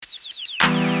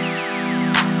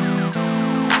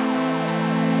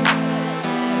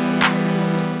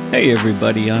Hey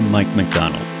everybody, I'm Mike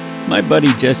McDonald. My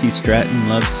buddy Jesse Stratton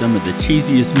loves some of the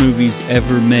cheesiest movies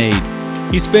ever made.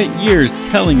 He spent years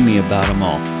telling me about them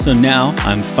all, so now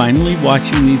I'm finally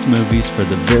watching these movies for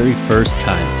the very first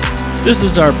time. This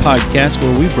is our podcast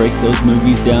where we break those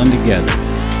movies down together.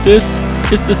 This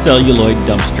is the Celluloid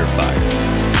Dumpster Fire.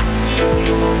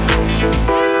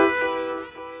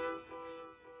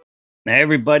 Hey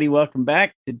everybody, welcome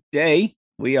back. Today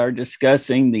we are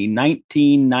discussing the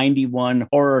 1991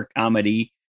 horror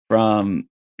comedy from,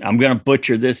 I'm going to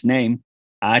butcher this name,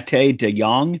 Ate de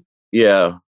Jong.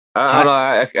 Yeah. I don't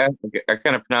know. I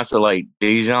kind of pronounce it like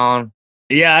Dijon.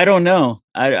 Yeah, I don't know.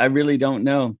 I really don't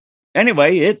know.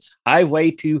 Anyway, it's Highway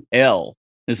to Hell.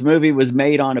 This movie was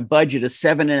made on a budget of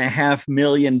 $7.5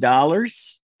 million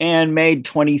and made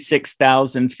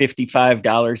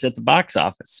 $26,055 at the box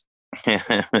office.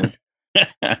 It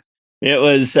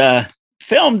was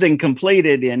filmed and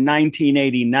completed in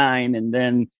 1989, and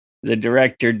then the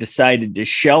director decided to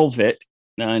shelve it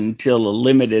until a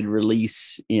limited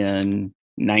release in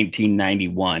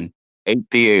 1991. 8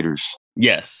 theaters.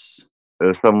 Yes. It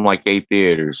was something like 8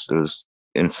 theaters. It was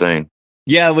insane.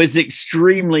 Yeah, it was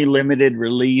extremely limited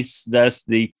release, thus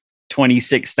the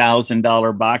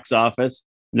 $26,000 box office.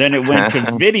 Then it went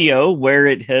to video, where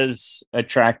it has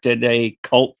attracted a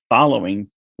cult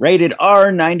following. Rated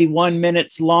R, 91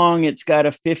 minutes long. It's got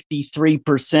a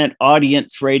 53%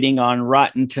 audience rating on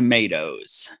Rotten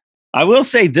Tomatoes. I will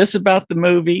say this about the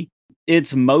movie.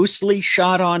 It's mostly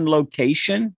shot on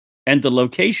location, and the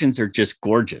locations are just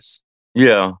gorgeous.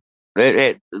 Yeah.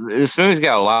 This movie's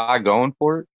got a lot going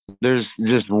for it. There's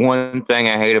just one thing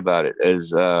I hate about it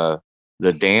is the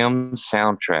damn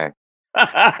soundtrack.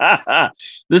 The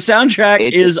soundtrack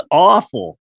is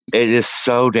awful. It is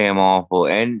so damn awful.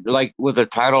 And like with a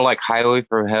title like Highway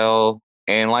for Hell,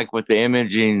 and like with the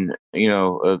imaging,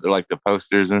 like the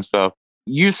posters and stuff,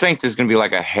 you think there's going to be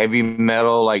like a heavy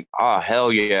metal, like, oh,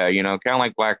 hell yeah, kind of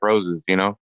like Black Roses,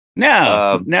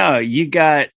 No, you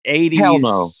got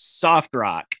 80s soft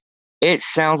rock. It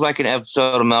sounds like an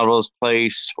episode of Melrose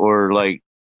Place or like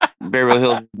Beverly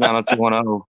Hills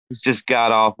 90210. It's just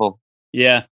god awful.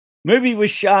 Yeah. Movie was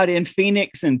shot in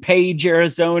Phoenix and Page,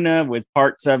 Arizona, with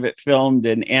parts of it filmed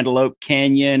in Antelope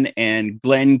Canyon and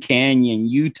Glen Canyon,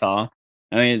 Utah.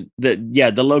 I mean,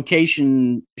 the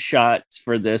location shots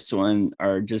for this one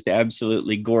are just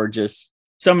absolutely gorgeous.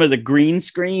 Some of the green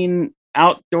screen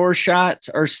outdoor shots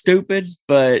are stupid,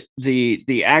 but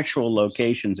the actual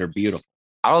locations are beautiful.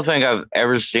 I don't think I've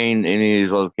ever seen any of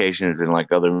these locations in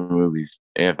like other movies.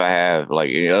 And if I have, like,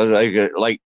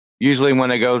 like usually when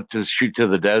they go to shoot to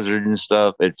the desert and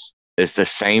stuff, it's the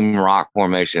same rock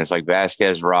formation. It's like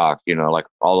Vasquez Rock, like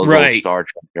all those old Star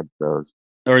Trek episodes.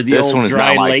 Or this old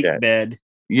dry lake bed.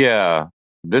 Yeah.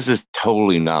 This is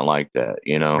totally not like that,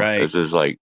 Right. This is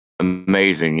like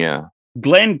amazing, yeah.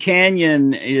 Glen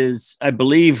Canyon is, I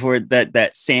believe, where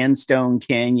that sandstone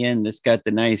canyon that's got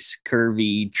the nice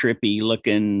curvy, trippy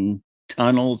looking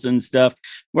tunnels and stuff,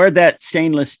 where that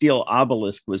stainless steel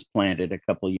obelisk was planted a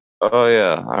couple years. Oh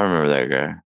yeah, I remember that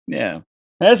guy. Yeah.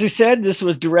 As we said, this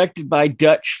was directed by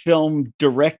Dutch film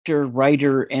director,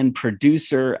 writer, and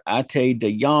producer Ate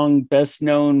de Jong, best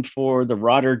known for the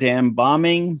Rotterdam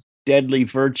bombing, Deadly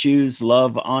Virtues,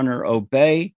 Love, Honor,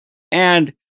 Obey,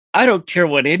 and I don't care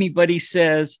what anybody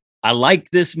says, I like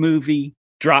this movie,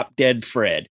 Drop Dead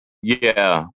Fred.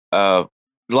 Yeah.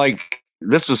 Like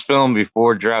this was filmed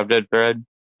before Drop Dead Fred,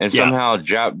 and somehow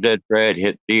Drop Dead Fred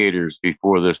hit theaters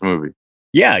before this movie.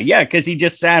 Yeah, because he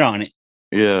just sat on it.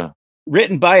 Yeah.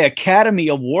 Written by Academy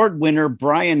Award winner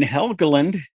Brian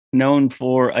Helgeland, known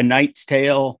for A Knight's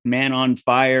Tale, Man on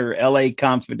Fire, LA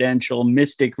Confidential,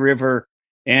 Mystic River,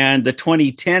 and the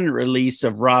 2010 release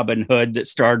of Robin Hood that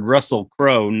starred Russell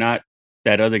Crowe, not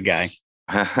that other guy.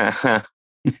 I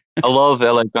love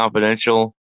LA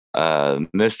Confidential.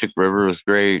 Mystic River was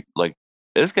great. Like,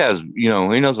 this guy's, he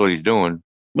knows what he's doing.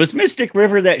 Was Mystic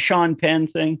River that Sean Penn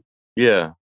thing?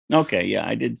 Yeah. Okay, yeah,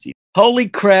 I did see. Holy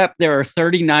crap, there are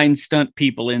 39 stunt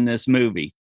people in this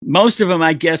movie. Most of them,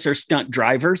 I guess, are stunt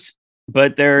drivers,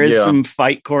 but there is some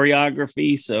fight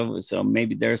choreography, so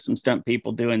maybe there's some stunt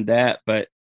people doing that. But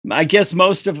I guess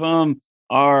most of them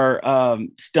are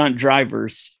stunt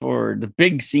drivers for the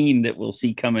big scene that we'll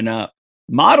see coming up.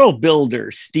 Model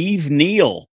builder Steve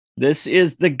Neal. This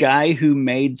is the guy who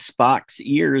made Spock's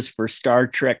ears for Star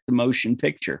Trek: The Motion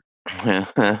Picture.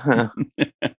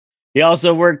 He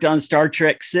also worked on Star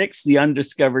Trek VI, The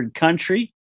Undiscovered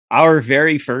Country, our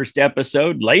very first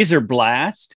episode, Laser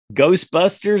Blast,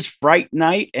 Ghostbusters, Fright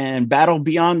Night, and Battle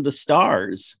Beyond the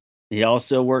Stars. He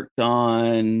also worked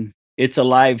on It's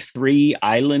Alive 3,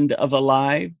 Island of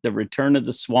Alive, The Return of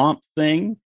the Swamp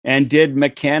Thing, and did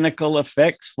mechanical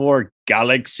effects for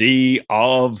Galaxy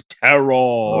of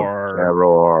Terror.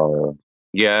 Terror.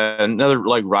 Yeah, another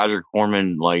like Roger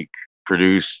Corman like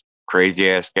produced crazy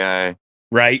ass guy.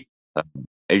 Right.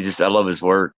 I love his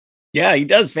work. Yeah, he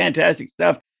does fantastic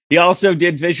stuff. He also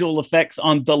did visual effects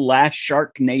on The Last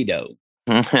Sharknado.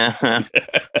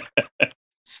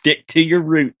 Stick to your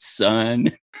roots,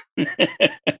 son.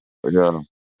 Yeah.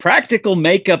 Practical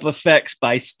makeup effects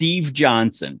by Steve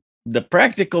Johnson. The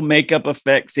practical makeup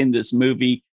effects in this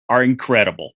movie are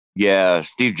incredible. Yeah,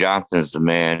 Steve Johnson's the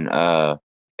man.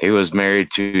 He was married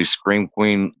to Scream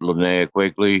Queen Linnea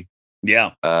Quigley.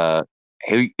 Yeah.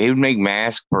 He would make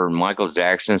masks for Michael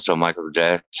Jackson so Michael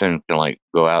Jackson can like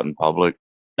go out in public.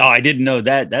 Oh, I didn't know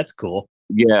that. That's cool.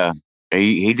 Yeah.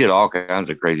 He did all kinds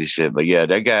of crazy shit. But yeah,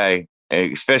 that guy,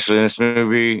 especially in this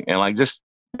movie, and like just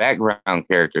background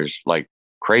characters, like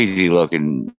crazy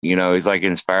looking, he's like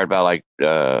inspired by like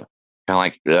kind of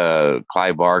like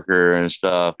Clive Barker and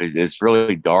stuff. It's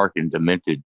really dark and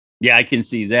demented. Yeah, I can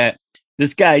see that.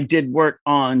 This guy did work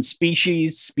on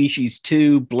Species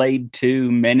 2, Blade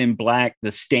 2, Men in Black,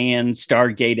 The Stand,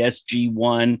 Stargate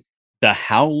SG-1, The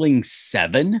Howling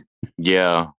 7.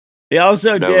 Yeah. He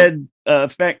also did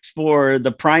effects for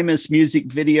the Primus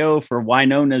music video for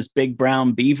Winona's Big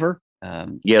Brown Beaver.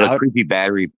 The creepy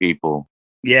battery people.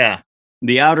 Yeah.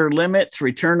 The Outer Limits,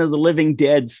 Return of the Living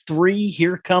Dead 3,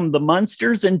 Here Come the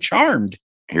Monsters, and Charmed.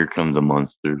 Here Come the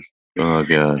Monsters. Oh,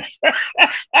 gosh.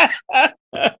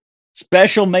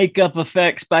 Special makeup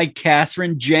effects by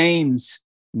Catherine James,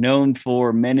 known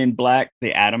for Men in Black,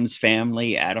 The Addams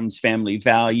Family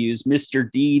Values,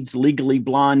 Mr. Deeds, Legally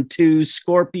Blonde 2,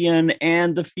 Scorpion,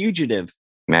 and The Fugitive.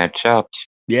 Match ups.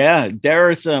 Yeah, there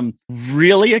are some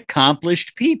really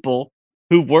accomplished people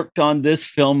who worked on this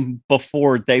film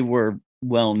before they were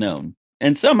well known,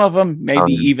 and some of them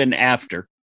maybe even after.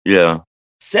 Yeah.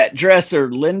 Set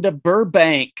dresser Linda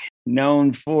Burbank,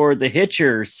 known for The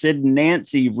Hitcher, Sid and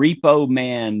Nancy, Repo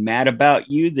Man, Mad About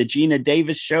You, The Gina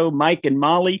Davis Show, Mike and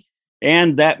Molly,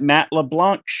 and that Matt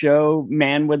LeBlanc show,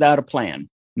 Man Without a Plan.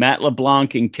 Matt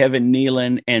LeBlanc and Kevin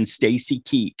Nealon and Stacy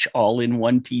Keach all in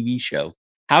one TV show.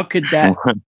 How could that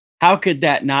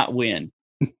not win?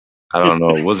 I don't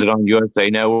know. Was it on USA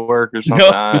Network or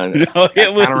something? No,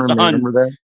 it was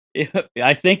on.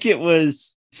 I think it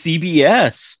was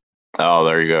CBS. Oh,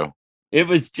 there you go. It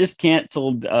was just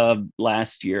canceled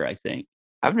last year, I think.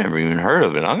 I've never even heard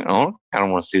of it. I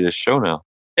don't want to see this show now.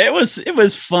 It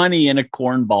was funny in a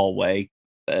cornball way,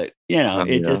 but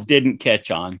it just didn't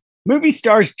catch on. Movie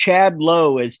stars Chad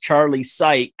Lowe as Charlie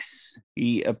Sykes.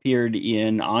 He appeared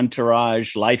in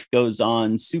Entourage, Life Goes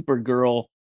On, Supergirl,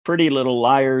 Pretty Little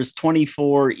Liars,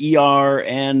 24, ER,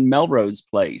 and Melrose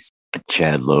Place.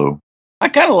 Chad Lowe. I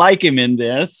kind of like him in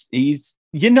this. He's,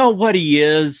 what he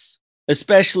is,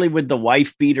 especially with the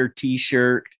wife beater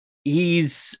t-shirt.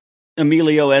 He's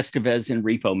Emilio Estevez in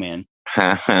Repo Man.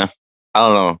 I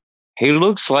don't know. He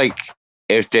looks like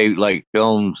if they like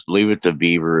filmed Leave It to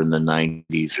Beaver in the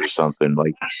 90s or something.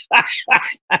 Like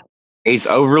he's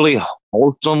overly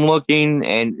wholesome looking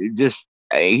and just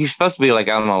he's supposed to be like,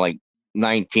 I don't know, like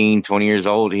 19, 20 years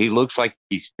old. He looks like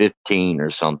he's 15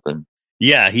 or something.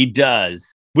 Yeah, he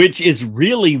does, which is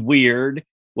really weird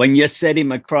when you set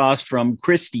him across from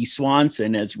Kristy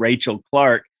Swanson as Rachel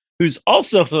Clark, who's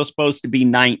also supposed to be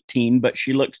 19, but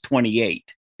she looks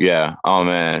 28. Yeah. Oh,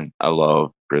 man. I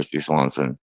love Kristy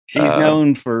Swanson. She's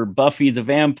known for Buffy the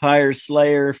Vampire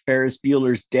Slayer, Ferris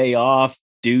Bueller's Day Off,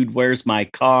 Dude, Where's My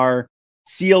Car,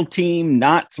 SEAL Team,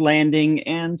 Knots Landing,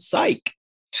 and Psych.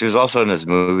 She was also in this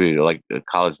movie, like a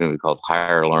college movie called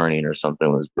Higher Learning or something.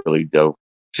 It was really dope.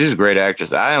 She's a great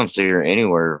actress. I don't see her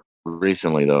anywhere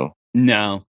recently, though.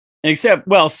 No, except,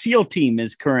 SEAL Team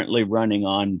is currently running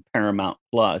on Paramount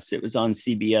Plus. It was on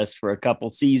CBS for a couple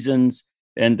seasons,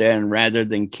 and then rather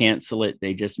than cancel it,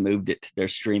 they just moved it to their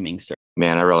streaming service.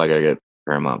 Man, I really gotta get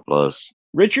Paramount Plus.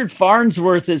 Richard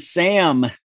Farnsworth is Sam.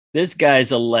 This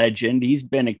guy's a legend. He's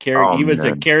been a character. He was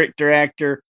a character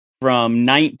actor from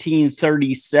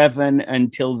 1937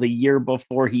 until the year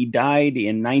before he died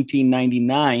in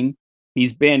 1999.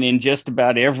 He's been in just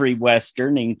about every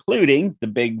Western, including The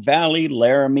Big Valley,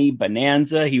 Laramie,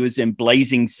 Bonanza. He was in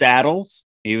Blazing Saddles.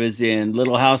 He was in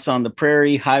Little House on the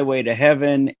Prairie, Highway to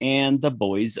Heaven, and The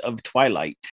Boys of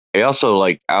Twilight. He also,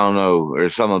 I don't know,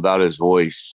 there's something about his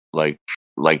voice, like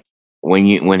when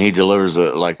he delivers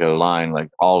a line, like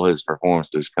all his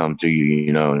performances come to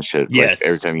you, and shit. Yes. Like,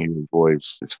 every time you hear his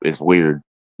voice, it's weird.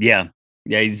 Yeah.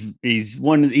 Yeah,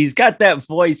 he's got that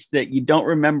voice that you don't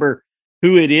remember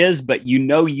who it is, but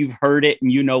you've heard it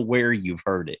and where you've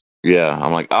heard it. Yeah,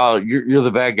 I'm like, oh, you're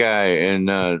the bad guy in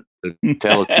the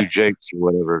Tale of Two Jakes or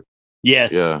whatever.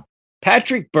 Yes. Yeah.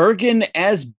 Patrick Bergin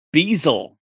as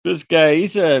Beazle. This guy,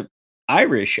 he's a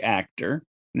Irish actor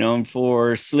known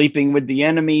for Sleeping with the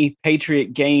Enemy,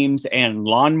 Patriot Games, and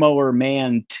Lawnmower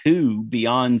Man 2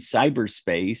 Beyond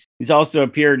Cyberspace. He's also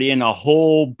appeared in a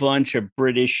whole bunch of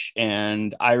British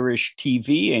and Irish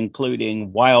TV,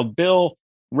 including Wild Bill,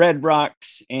 Red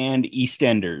Rocks, and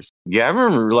EastEnders. Yeah, I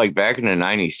remember like back in the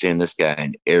 '90s seeing this guy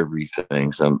in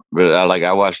everything. But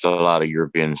I watched a lot of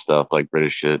European stuff, like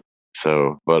British shit.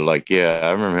 So, but like, yeah,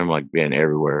 I remember him like being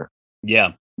everywhere.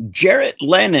 Yeah. Jarrett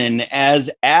Lennon as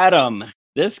Adam.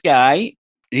 This guy,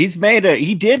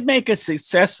 he did make a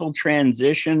successful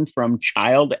transition from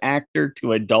child actor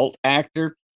to adult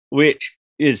actor, which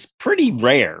is pretty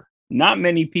rare. Not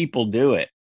many people do it.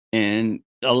 And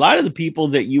a lot of the people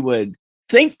that you would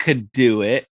think could do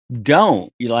it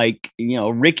don't.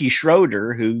 Ricky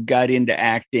Schroeder, who got into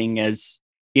acting as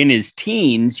in his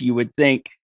teens, you would think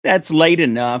that's late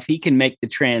enough. He can make the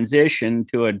transition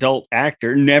to adult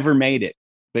actor, never made it.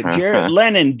 But Jarrett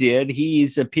Lennon did.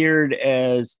 He's appeared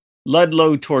as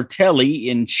Ludlow Tortelli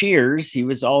in Cheers. He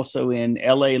was also in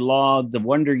LA Law, The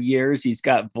Wonder Years. He's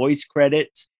got voice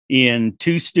credits in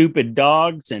Two Stupid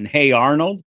Dogs and Hey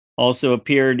Arnold. Also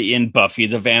appeared in Buffy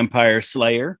the Vampire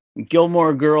Slayer,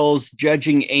 Gilmore Girls,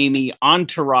 Judging Amy,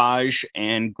 Entourage,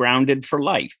 and Grounded for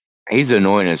Life. He's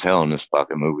annoying as hell in this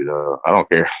fucking movie, though. I don't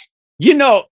care.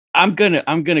 I'm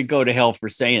gonna go to hell for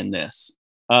saying this.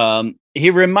 He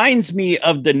reminds me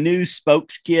of the new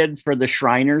Spokes Kid for the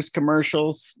Shriners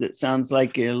commercials. That sounds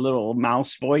like a little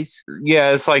mouse voice.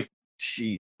 Yeah, it's like,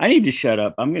 gee, I need to shut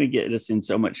up. I'm gonna get us in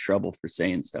so much trouble for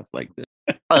saying stuff like this.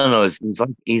 I don't know.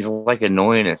 He's like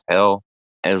annoying as hell.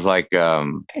 As like I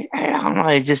don't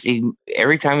know.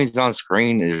 Every time he's on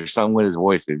screen, there's something with his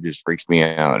voice that just freaks me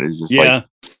out. It's just like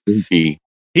spooky.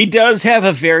 He does have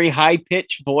a very high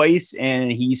pitched voice,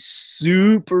 and he's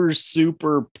super,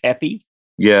 super peppy.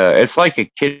 Yeah, it's like a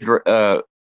kid.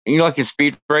 Like his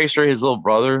Speed Racer, his little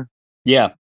brother.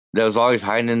 Yeah, that was always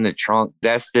hiding in the trunk.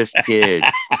 That's this kid,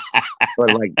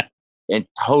 but like, and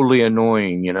totally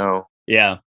annoying.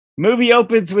 Yeah. Movie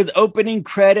opens with opening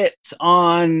credits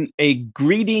on a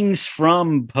greetings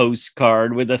from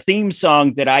postcard with a theme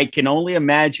song that I can only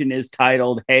imagine is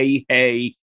titled "Hey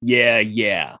Hey Yeah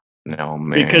Yeah." No,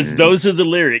 man. Because those are the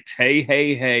lyrics. Hey,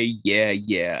 hey, hey, yeah,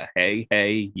 yeah. Hey,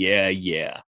 hey, yeah,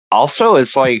 yeah. Also,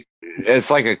 it's like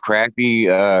a crappy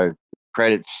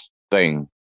credits thing.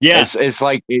 Yeah. It's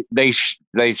like they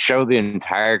show the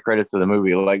entire credits of the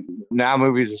movie. Like now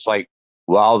movies, it's like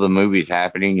while the movie's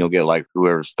happening, you'll get like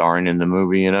whoever's starring in the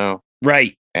movie,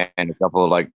 Right. And a couple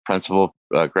of like principal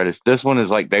credits. This one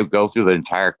is like they go through the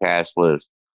entire cast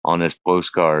list on this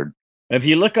postcard. If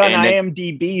you look on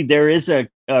IMDb, there is a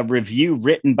review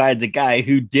written by the guy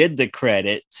who did the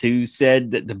credits, who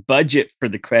said that the budget for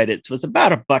the credits was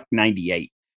about $1.98,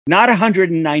 not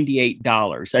 $198,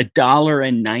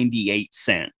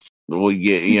 $1.98. Well,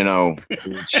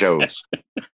 it shows.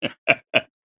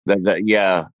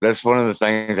 That's one of the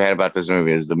things I had about this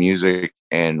movie is the music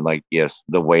and like, yes,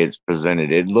 the way it's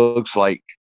presented. It looks like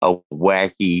a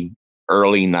wacky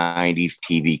early 90s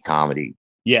TV comedy.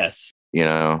 Yes.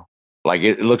 Like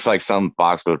it looks like something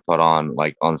Fox would put on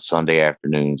like on Sunday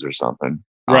afternoons or something.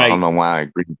 Right. I don't know why I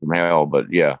agree from hell, but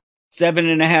yeah.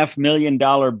 $7.5 million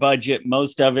budget.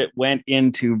 Most of it went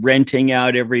into renting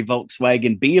out every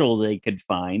Volkswagen Beetle they could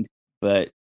find,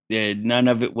 but none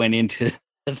of it went into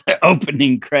the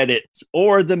opening credits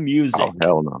or the music. Oh,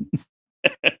 hell no.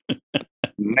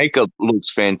 Makeup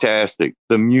looks fantastic.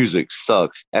 The music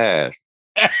sucks ass.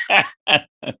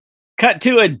 Cut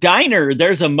to a diner.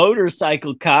 There's a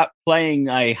motorcycle cop playing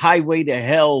a Highway to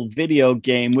Hell video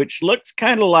game, which looks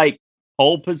kind of like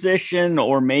Pole Position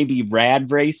or maybe Rad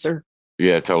Racer.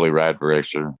 Yeah, totally Rad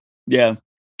Racer. Yeah.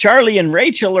 Charlie and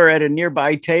Rachel are at a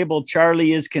nearby table.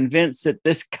 Charlie is convinced that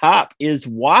this cop is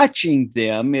watching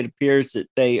them. It appears that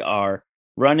they are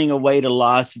running away to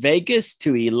Las Vegas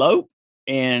to elope,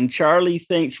 and Charlie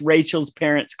thinks Rachel's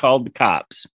parents called the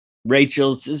cops.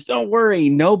 Rachel says, "Don't worry,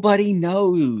 nobody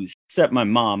knows except my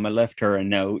mom. I left her a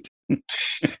note."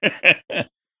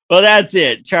 Well, that's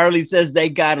it. Charlie says they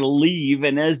got to leave.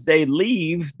 And as they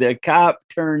leave, the cop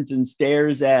turns and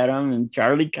stares at him. And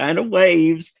Charlie kind of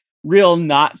waves, real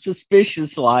not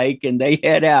suspicious like, and they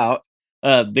head out.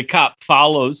 The cop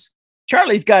follows.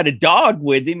 Charlie's got a dog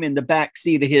with him in the back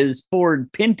seat of his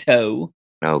Ford Pinto.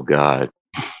 Oh, God.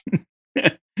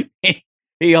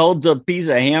 He holds a piece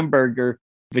of hamburger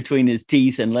between his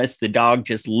teeth and lets the dog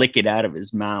just lick it out of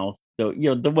his mouth. So,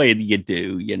 the way that you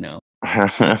do,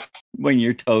 when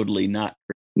you're totally not.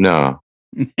 No.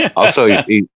 Also,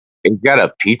 he's got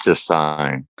a pizza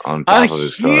sign on top of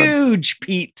his car. A huge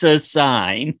pizza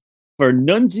sign for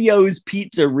Nunzio's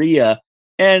Pizzeria.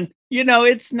 And,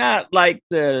 it's not like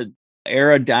the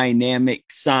aerodynamic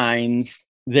signs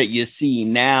that you see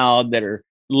now that are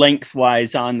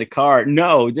lengthwise on the car.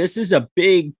 No, this is a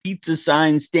big pizza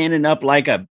sign standing up like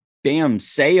a damn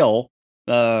sail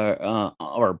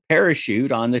or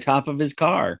parachute on the top of his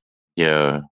car.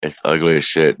 Yeah, it's ugly as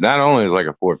shit. Not only is it like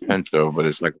a Ford Pinto, but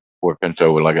it's like a Ford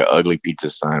Pinto with like an ugly pizza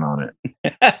sign on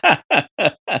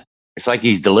it. It's like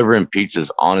he's delivering pizzas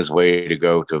on his way to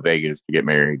go to Vegas to get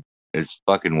married. It's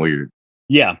fucking weird.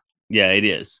 Yeah, it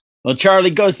is. Well, Charlie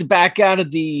goes to back out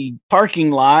of the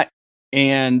parking lot,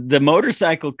 and the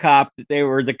motorcycle cop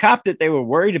the cop that they were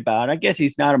worried about, I guess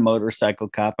he's not a motorcycle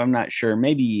cop. I'm not sure.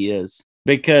 Maybe he is,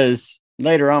 because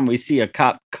later on we see a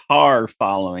cop car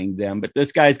following them, but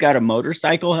this guy's got a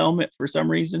motorcycle helmet for some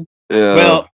reason.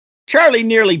 Well, Charlie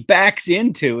nearly backs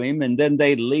into him, and then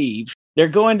they leave. They're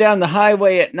going down the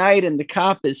highway at night, and the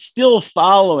cop is still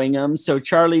following them. So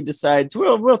Charlie decides,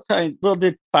 we'll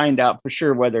find out for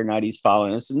sure whether or not he's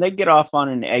following us. And they get off on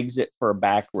an exit for a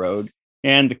back road,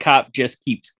 and the cop just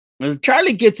keeps.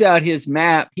 Charlie gets out his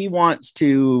map. He wants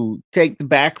to take the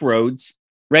back roads.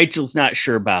 Rachel's not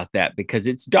sure about that because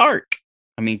it's dark.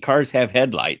 I mean, cars have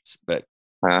headlights, but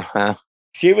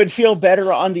she would feel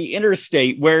better on the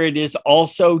interstate where it is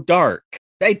also dark.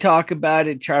 They talk about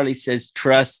it. Charlie says,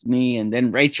 trust me. And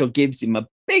then Rachel gives him a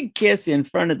big kiss in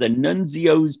front of the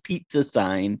Nunzio's pizza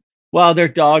sign while their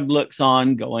dog looks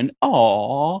on going,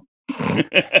 aw.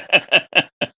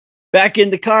 Back in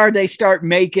the car, they start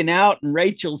making out, and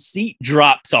Rachel's seat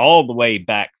drops all the way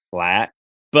back flat.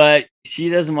 But she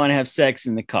doesn't want to have sex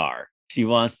in the car. She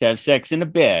wants to have sex in a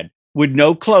bed with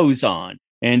no clothes on.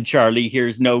 And Charlie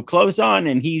hears no clothes on,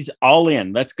 and he's all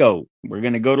in. Let's go. We're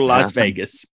going to go to Las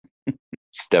Vegas.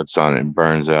 Steps on it and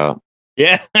burns out.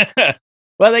 Yeah.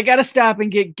 Well, they got to stop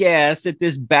and get gas at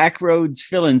this backroads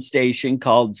filling station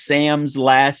called Sam's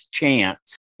Last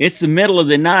Chance. It's the middle of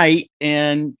the night,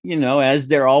 and, as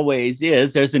there always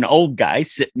is, there's an old guy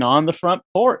sitting on the front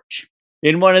porch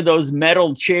in one of those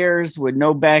metal chairs with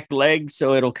no back legs,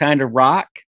 so it'll kind of rock.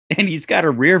 And he's got a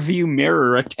rear view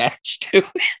mirror attached to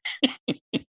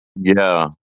it. Yeah.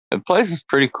 The place is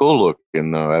pretty cool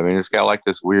looking, though. I mean, it's got like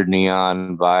this weird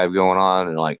neon vibe going on,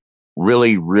 and like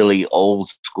really, really old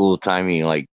school timey,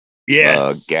 like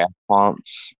gas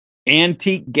pumps,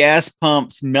 antique gas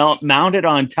pumps mounted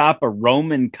on top of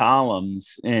Roman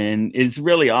columns, and it's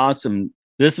really awesome.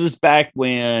 This was back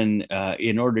when,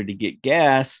 in order to get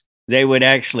gas, they would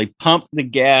actually pump the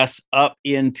gas up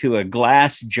into a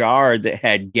glass jar that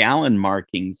had gallon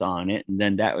markings on it, and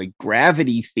then that would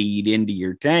gravity feed into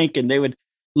your tank, and they would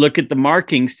look at the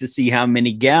markings to see how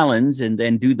many gallons and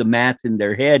then do the math in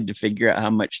their head to figure out how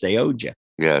much they owed you.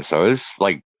 Yeah, so it's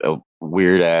like a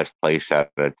weird ass place at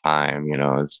the time,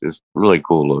 it's really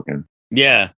cool looking.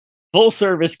 Yeah, full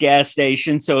service gas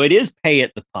station, so it is pay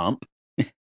at the pump.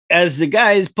 As the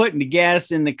guy is putting the gas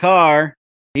in the car,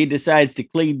 he decides to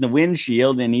clean the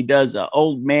windshield, and he does an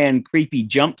old man creepy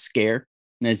jump scare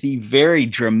as he very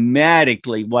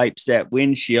dramatically wipes that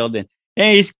windshield, and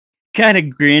he's kind of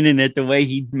grinning at the way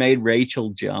he made Rachel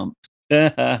jump.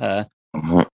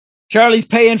 Charlie's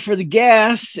paying for the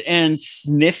gas and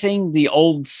sniffing the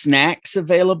old snacks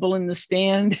available in the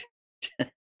stand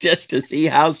just to see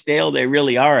how stale they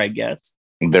really are, I guess.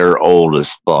 They're old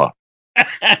as fuck.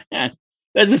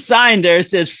 There's a sign there that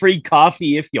says free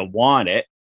coffee if you want it.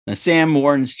 Now, Sam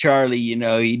warns Charlie,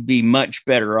 he'd be much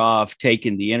better off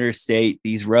taking the interstate.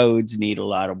 These roads need a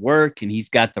lot of work, and he's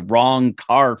got the wrong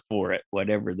car for it,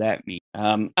 whatever that means.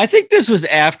 I think this was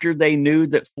after they knew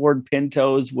that Ford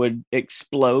Pintos would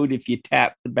explode if you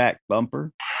tap the back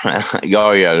bumper.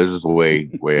 Oh, yeah, this is way,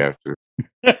 way after.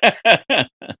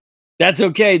 That's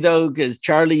okay, though, because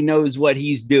Charlie knows what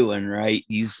he's doing, right?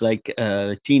 He's like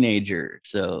a teenager,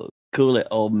 so cool it,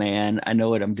 old man. I know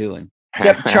what I'm doing.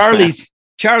 Except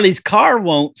Charlie's car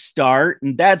won't start,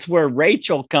 and that's where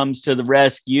Rachel comes to the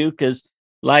rescue because,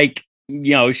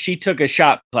 she took a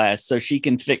shop class so she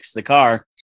can fix the car.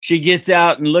 She gets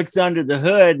out and looks under the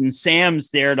hood, and Sam's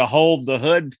there to hold the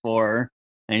hood for her,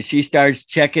 and she starts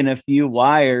checking a few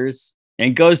wires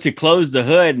and goes to close the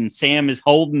hood, and Sam is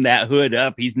holding that hood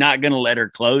up. He's not going to let her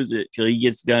close it till he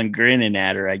gets done grinning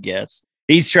at her, I guess.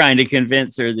 He's trying to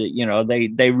convince her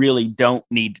that, they really don't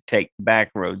need to take the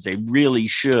back roads. They really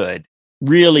should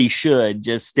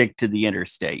just stick to the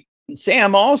interstate.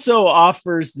 Sam also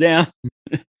offers them,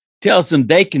 tells them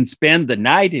they can spend the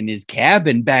night in his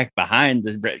cabin back behind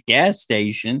the gas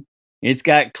station. It's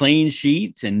got clean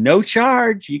sheets and no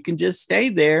charge. You can just stay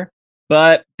there.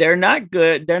 but they're not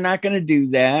good. They're not going to do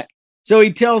that. So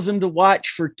he tells them to watch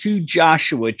for 2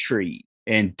 Joshua trees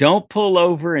and don't pull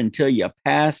over until you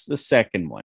pass the second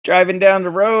one. Driving down the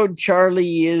road,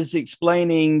 Charlie is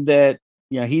explaining that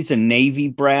he's a Navy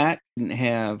brat, didn't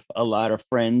have a lot of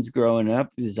friends growing up.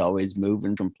 He's always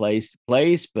moving from place to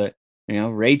place, but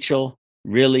Rachel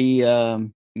really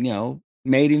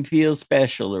made him feel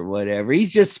special or whatever.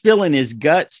 He's just spilling his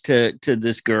guts to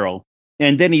this girl.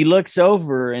 And then he looks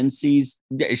over and sees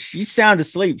she's sound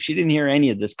asleep. She didn't hear any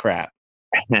of this crap.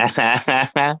 He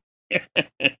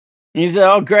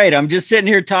said, "Oh, great. I'm just sitting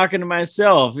here talking to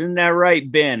myself. Isn't that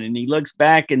right, Ben?" And he looks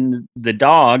back and the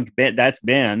dog, Ben, that's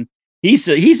Ben. He's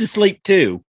asleep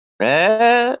too.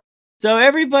 So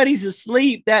everybody's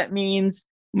asleep. That means,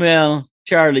 well,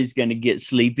 Charlie's going to get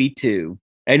sleepy too.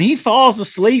 And he falls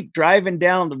asleep driving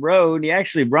down the road. He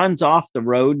actually runs off the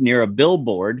road near a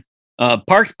billboard.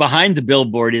 Parked behind the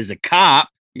billboard is a cop,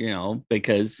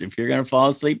 because if you're going to fall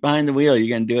asleep behind the wheel, you're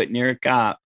going to do it near a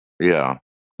cop. Yeah.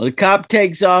 Well, the cop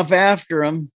takes off after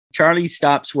him. Charlie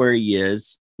stops where he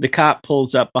is. The cop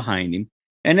pulls up behind him.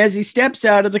 And as he steps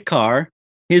out of the car,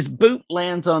 his boot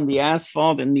lands on the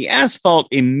asphalt, and the asphalt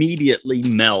immediately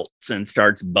melts and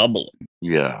starts bubbling.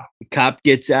 Yeah. The cop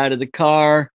gets out of the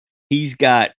car. He's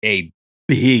got a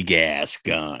big ass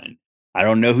gun. I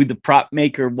don't know who the prop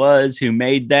maker was who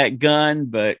made that gun,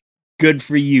 but good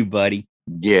for you, buddy.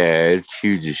 Yeah, it's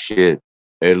huge as shit.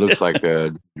 It looks like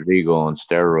a Regal on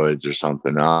steroids or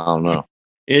something. I don't know.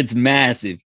 It's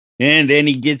massive. And then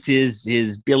he gets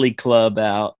his billy club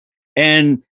out.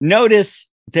 And notice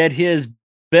that his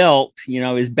belt,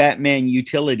 his Batman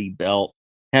utility belt,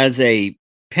 has a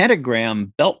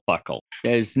pentagram belt buckle.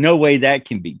 There's no way that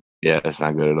can be. Yeah, that's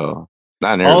not good at all.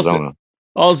 Not in Arizona.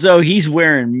 Also, he's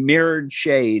wearing mirrored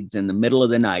shades in the middle of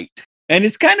the night. And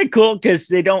it's kind of cool because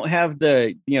they don't have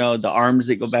the arms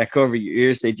that go back over your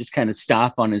ears. They just kind of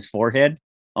stop on his forehead,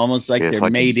 almost like they're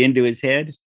made into his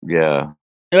head. Yeah.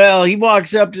 Well, he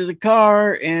walks up to the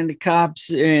car and the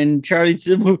cops and Charlie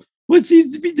said, "Well, what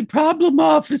seems to be the problem,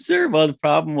 officer?" Well, the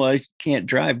problem was you can't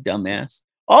drive, dumbass.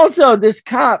 Also, this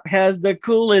cop has the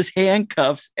coolest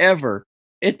handcuffs ever.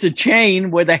 It's a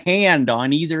chain with a hand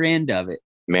on either end of it.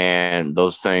 Man,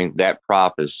 those things, that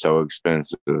prop is so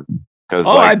expensive. Because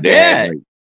I bet. Had,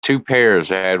 2 pairs.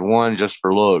 They had one just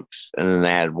for looks, and then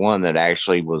they had one that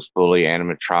actually was fully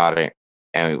animatronic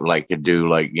and could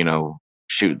do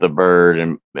shoot the bird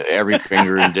and every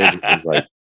finger and digit was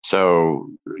so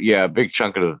yeah, a big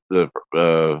chunk of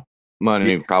the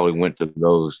money probably went to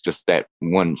those, just that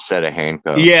one set of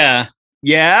handcuffs. Yeah.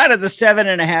 Out of the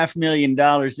 $7.5 million,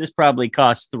 this probably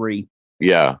cost 3.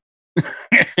 Yeah.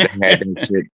 Had them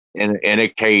sit in a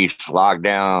case locked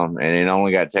down, and it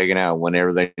only got taken out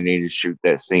whenever they needed to shoot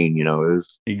that scene. It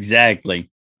was exactly,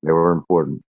 they were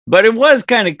important. But it was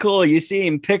kind of cool. You see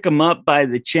him pick them up by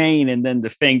the chain, and then the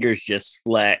fingers just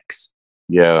flex.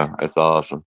 Yeah, that's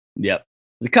awesome. Yep.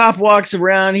 The cop walks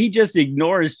around. He just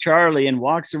ignores Charlie and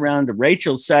walks around to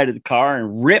Rachel's side of the car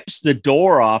and rips the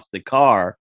door off the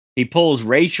car. He pulls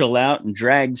Rachel out and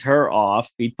drags her off.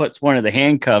 He puts one of the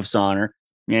handcuffs on her.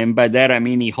 And by that, I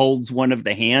mean he holds one of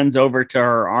the hands over to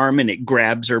her arm and it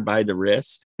grabs her by the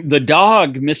wrist. The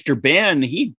dog, Mr. Ben,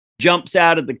 he jumps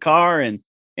out of the car and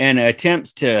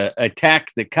attempts to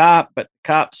attack the cop, but the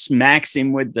cop smacks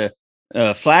him with the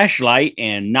flashlight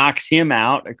and knocks him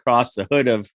out across the hood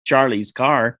of Charlie's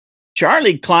car.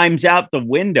 Charlie climbs out the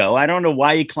window. I don't know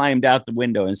why he climbed out the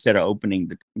window instead of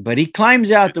opening but he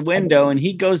climbs out the window and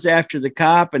he goes after the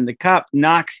cop, and the cop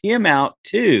knocks him out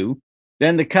too.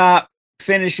 Then the cop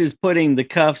finishes putting the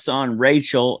cuffs on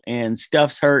Rachel and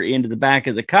stuffs her into the back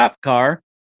of the cop car.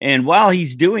 And while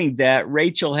he's doing that,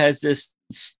 Rachel has this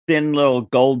thin little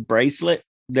gold bracelet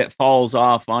that falls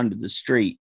off onto the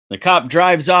street. The cop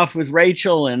drives off with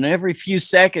Rachel, and every few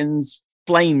seconds,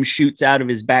 flame shoots out of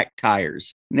his back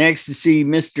tires. Next to see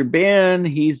Mr. Ben,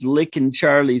 he's licking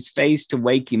Charlie's face to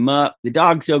wake him up. The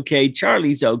dog's okay.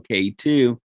 Charlie's okay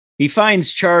too. He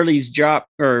finds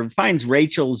finds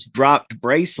Rachel's dropped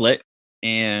bracelet,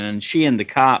 and she and the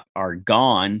cop are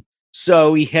gone.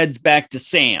 So he heads back to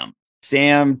Sam.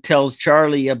 Sam tells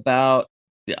Charlie about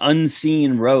the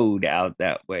unseen road out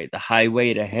that way, the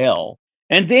highway to hell.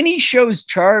 And then he shows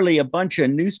Charlie a bunch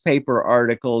of newspaper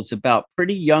articles about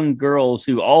pretty young girls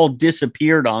who all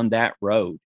disappeared on that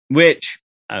road, which,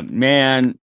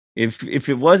 man, if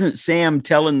it wasn't Sam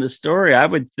telling the story, I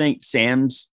would think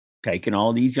Sam's taking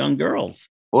all these young girls.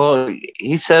 Well,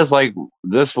 he says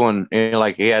this one,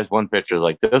 he has one picture,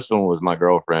 this one was my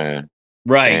girlfriend.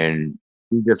 Right. And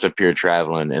he disappeared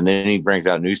traveling. And then he brings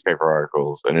out newspaper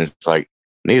articles, and it's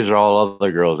These are all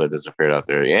other girls that disappeared out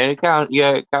there. And it kind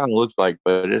of looks like,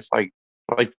 but it's like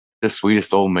the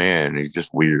sweetest old man. He's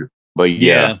just weird. But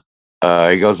yeah,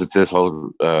 Yeah. he goes into this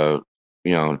whole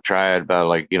triad about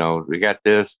like, we got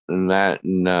this and that,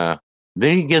 and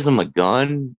then he gives him a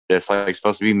gun that's like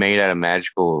supposed to be made out of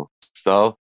magical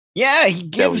stuff. Yeah, he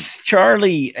gives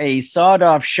Charlie a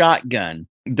sawed-off shotgun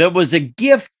that was a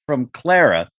gift from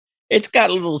Clara. It's got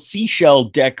little seashell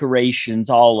decorations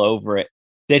all over it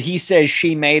that he says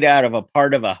she made out of a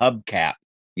part of a hubcap.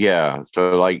 Yeah,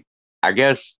 so like I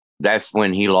guess that's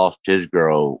when he lost his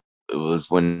girl. It was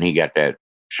when he got that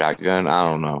shotgun. I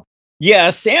don't know.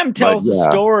 Yeah, Sam tells the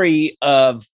story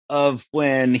of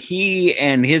when he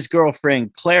and his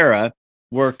girlfriend Clara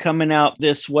were coming out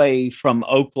this way from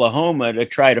Oklahoma to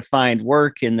try to find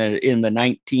work in the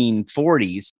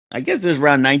 1940s. I guess it was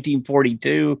around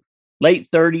 1942, late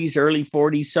 30s, early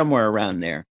 40s, somewhere around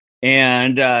there.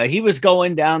 And he was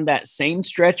going down that same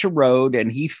stretch of road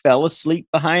and he fell asleep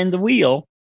behind the wheel.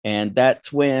 And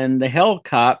that's when the hell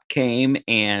cop came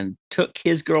and took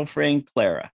his girlfriend,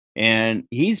 Clara. And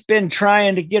he's been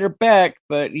trying to get her back,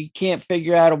 but he can't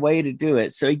figure out a way to do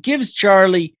it. So he gives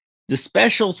Charlie the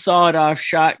special sawed-off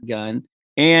shotgun,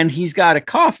 and he's got a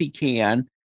coffee can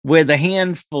with a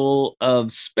handful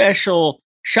of special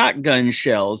shotgun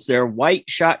shells. They're white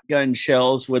shotgun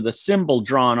shells with a symbol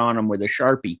drawn on them with a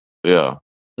Sharpie. Yeah.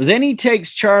 Then he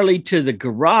takes Charlie to the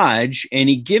garage, and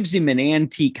he gives him an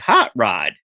antique hot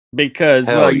rod because,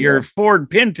 your Ford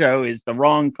Pinto is the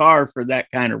wrong car for that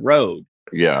kind of road.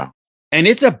 Yeah. And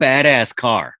it's a badass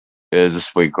car. It is a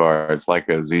sweet car. It's like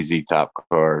a ZZ Top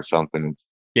car or something.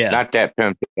 Yeah. Not that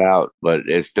pimped out, but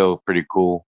it's still pretty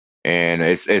cool. And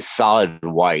it's solid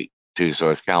white too. So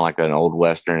it's kind of like an old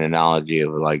Western analogy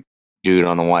of like dude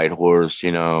on a white horse,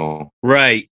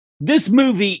 Right. This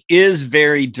movie is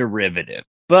very derivative,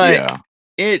 but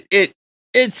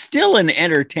it's still an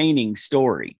entertaining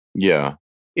story. Yeah.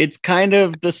 It's kind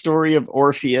of the story of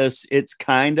Orpheus. It's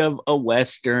kind of a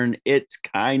Western. It's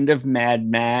kind of Mad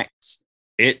Max.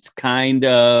 It's kind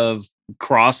of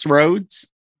Crossroads.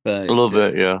 But, a little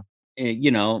bit, yeah.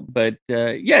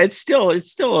 It's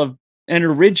still an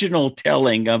original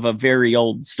telling of a very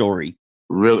old story.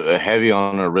 Really heavy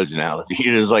on originality.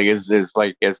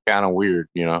 It's kind of weird,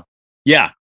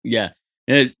 Yeah.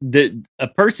 A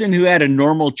person who had a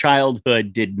normal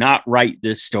childhood did not write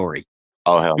this story.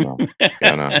 Oh, hell no.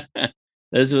 Yeah, no.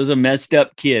 This was a messed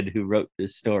up kid who wrote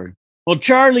this story. Well,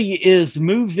 Charlie is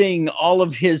moving all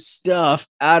of his stuff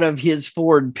out of his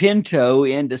Ford Pinto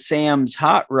into Sam's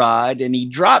hot rod, and he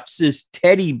drops this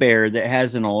teddy bear that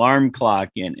has an alarm clock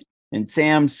in it. And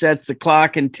Sam sets the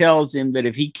clock and tells him that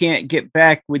if he can't get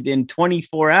back within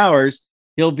 24 hours,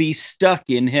 he'll be stuck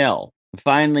in hell.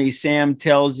 Finally, Sam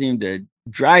tells him to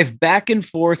drive back and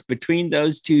forth between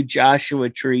those two Joshua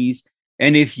trees.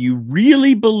 And if you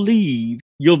really believe,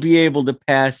 you'll be able to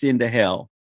pass into hell.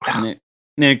 And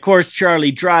of course,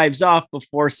 Charlie drives off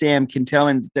before Sam can tell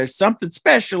him that there's something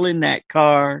special in that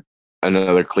car.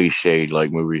 Another cliched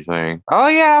like movie thing. Oh,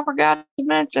 yeah, I forgot to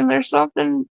mention there's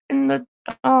something in the...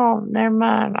 Oh, never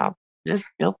mind.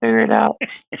 You'll figure it out.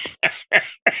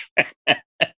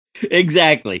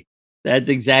 Exactly. That's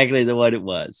exactly what it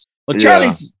was. Well,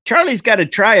 Charlie's got to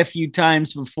try a few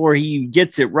times before he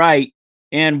gets it right.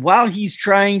 And while he's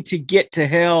trying to get to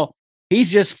hell,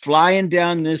 he's just flying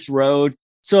down this road.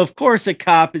 So, of course, a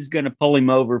cop is going to pull him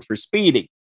over for speeding.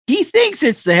 He thinks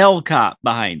it's the hell cop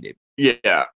behind him.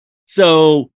 Yeah.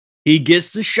 So he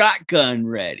gets the shotgun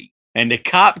ready. And the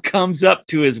cop comes up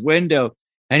to his window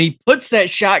and he puts that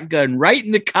shotgun right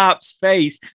in the cop's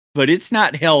face. But it's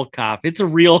not hell cop. It's a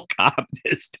real cop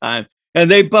this time.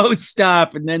 And they both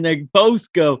stop and then they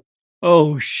both go,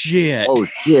 "Oh, shit." Oh,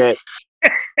 shit.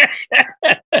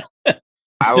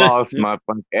 I lost my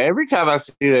fun. Every time I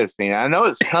see that scene, I know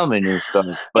it's coming and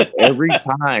stuff, but every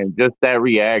time, just that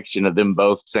reaction of them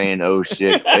both saying, "Oh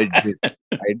shit," I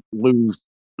lose.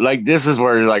 Like, this is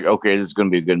where you're like, okay, this is going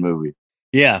to be a good movie.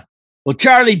 Yeah. Well,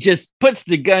 Charlie just puts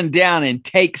the gun down and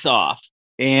takes off,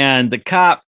 and the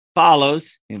cop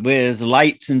follows with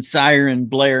lights and siren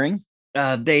blaring.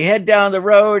 They head down the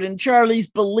road, and Charlie's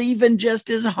believing just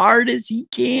as hard as he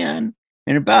can.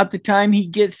 And about the time he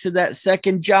gets to that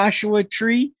second Joshua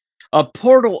tree, a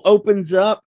portal opens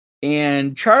up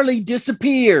and Charlie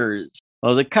disappears.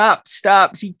 Well, the cop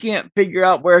stops. He can't figure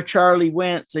out where Charlie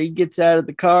went. So he gets out of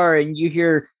the car and you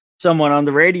hear someone on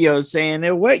the radio saying,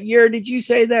 "What year did you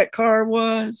say that car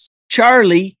was?"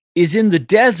 Charlie is in the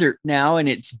desert now and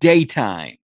it's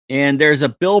daytime. And there's a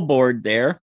billboard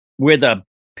there with a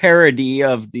parody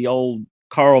of the old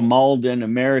Carl Malden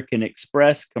American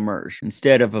Express commercial.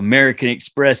 Instead of American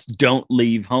Express, don't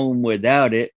leave home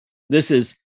without it. This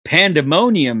is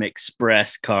Pandemonium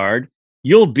Express card.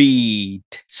 You'll be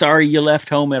sorry you left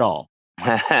home at all.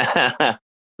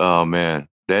 Oh man,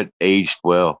 that aged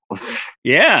well.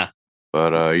 Yeah.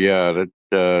 But yeah,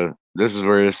 that this is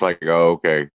where it's like, oh,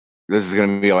 okay, this is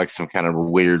gonna be like some kind of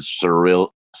weird surreal.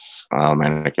 Oh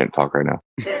man, I can't talk right now.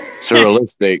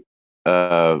 Surrealistic,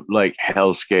 like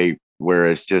hellscape, where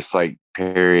it's just like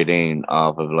parodying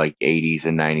off of like 80s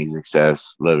and 90s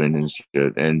excess living and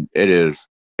shit, and it's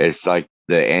like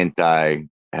the anti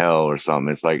hell or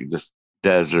something. It's like just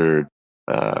desert,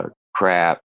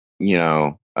 crap,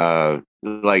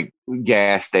 like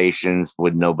gas stations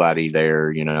with nobody there,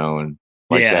 and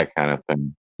like that kind of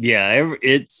thing. Yeah,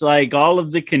 it's like all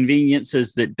of the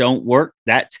conveniences that don't work,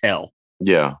 that's hell.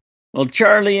 Yeah. Well,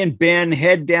 Charlie and Ben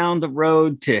head down the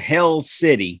road to Hell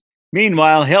City.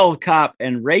 Meanwhile, Hell Cop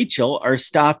and Rachel are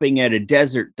stopping at a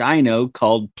desert dino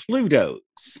called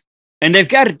Pluto's. And they've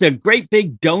got the great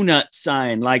big donut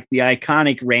sign, like the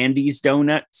iconic Randy's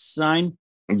Donuts sign.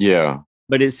 Yeah.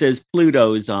 But it says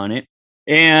Pluto's on it.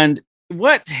 And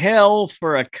what's hell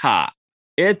for a cop?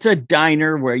 It's a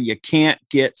diner where you can't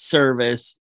get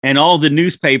service and all the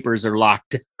newspapers are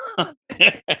locked.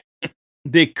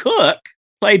 The cook,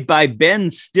 played by Ben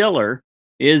Stiller,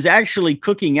 is actually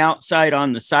cooking outside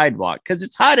on the sidewalk because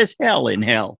it's hot as hell in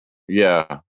hell.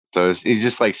 Yeah. So he's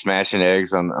just like smashing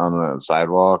eggs on the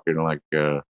sidewalk and like,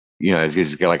 he's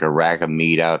just got like a rack of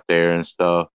meat out there and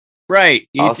stuff. Right.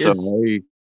 Also,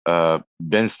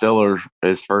 Ben Stiller,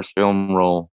 his first film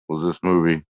role was this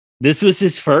movie. This was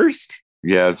his first?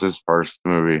 Yeah, it's his first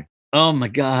movie. Oh my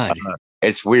God.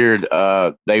 It's weird.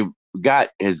 They got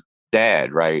his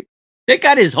dad, right? They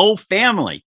got his whole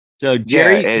family. So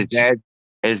Jerry,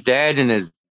 his dad and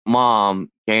his mom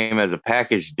came as a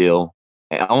package deal,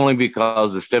 only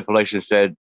because the stipulation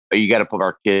said, oh, you got to put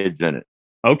our kids in it.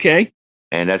 Okay.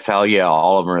 And that's how,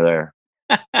 all of them are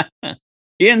there.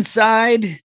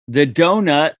 Inside, the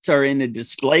donuts are in a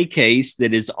display case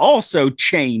that is also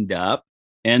chained up,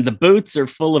 and the booths are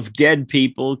full of dead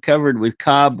people covered with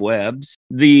cobwebs.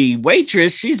 The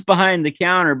waitress, she's behind the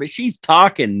counter, but she's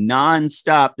talking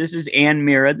nonstop. This is Ann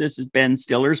Mira. This is Ben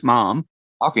Stiller's mom.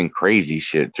 Talking crazy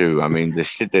shit, too. I mean, the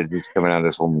shit that's coming out of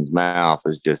this woman's mouth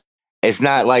is just, it's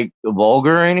not like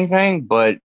vulgar or anything,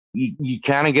 but you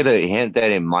kind of get a hint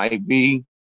that it might be.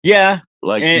 Yeah.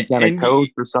 Like she kind of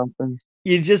codes or something.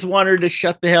 You just want her to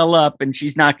shut the hell up, and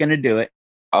she's not going to do it.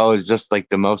 Oh, it's just like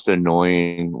the most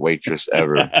annoying waitress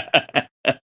ever.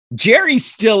 Jerry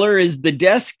Stiller is the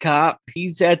desk cop.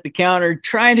 He's at the counter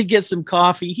trying to get some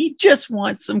coffee. He just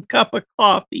wants some cup of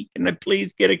coffee. Can I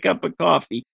please get a cup of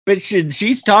coffee? But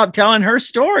she's telling her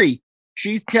story.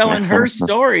 She's telling her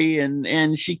story,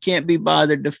 and she can't be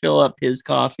bothered to fill up his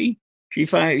coffee. She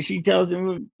tells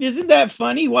him, isn't that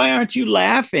funny? Why aren't you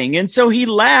laughing? And so he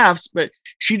laughs, but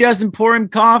she doesn't pour him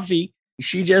coffee.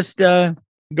 She just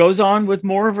goes on with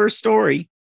more of her story.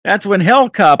 That's when Hell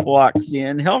Cop walks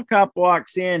in. Hell Cop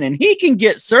walks in, and he can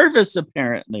get service,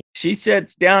 apparently. She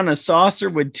sets down a saucer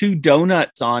with 2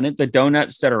 donuts on it, the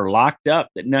donuts that are locked up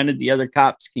that none of the other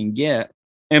cops can get,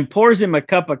 and pours him a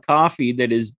cup of coffee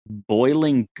that is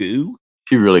boiling goo.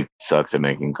 She really sucks at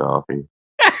making coffee.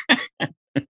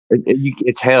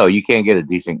 It's hell. You can't get a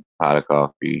decent pot of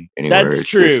coffee anywhere. That's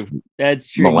true. That's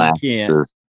true. You can't.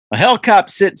 A Hell Cop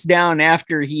sits down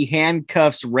after he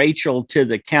handcuffs Rachel to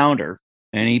the counter,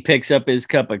 and he picks up his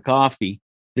cup of coffee.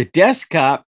 The desk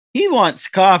cop, he wants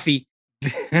coffee.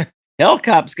 Hell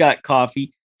Cop's got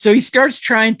coffee, so he starts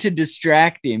trying to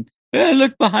distract him.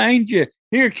 Look behind you.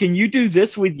 Here, can you do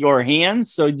this with your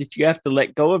hands so that you have to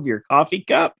let go of your coffee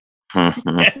cup?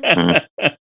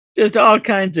 Just all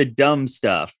kinds of dumb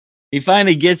stuff. He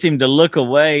finally gets him to look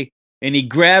away, and he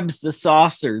grabs the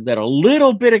saucer that a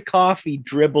little bit of coffee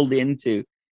dribbled into,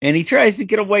 and he tries to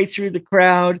get away through the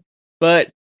crowd,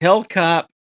 but Hell Cop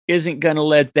isn't going to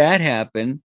let that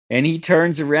happen. And he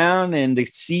turns around, and the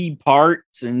sea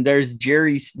parts, and there's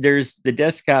the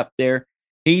desk cop there.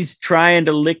 He's trying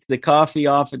to lick the coffee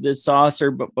off of this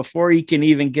saucer, but before he can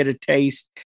even get a taste,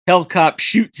 Hell Cop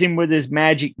shoots him with his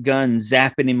magic gun,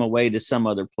 zapping him away to some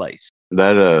other place.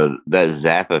 That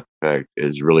zap effect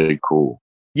is really cool.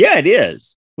 Yeah, it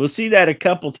is. We'll see that a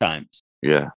couple times.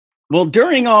 Yeah. Well,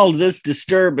 during all this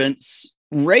disturbance,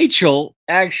 Rachel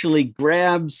actually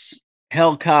grabs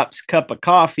Hell Cop's cup of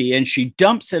coffee and she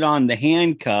dumps it on the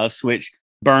handcuffs, which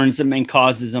burns him and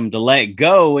causes him to let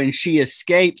go. And she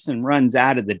escapes and runs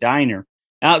out of the diner.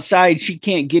 Outside, she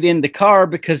can't get in the car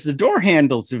because the door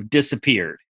handles have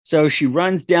disappeared. So she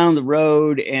runs down the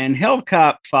road, and Hell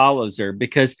Cop follows her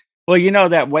because Well, you know,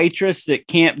 that waitress that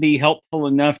can't be helpful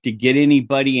enough to get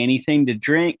anybody anything to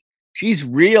drink, she's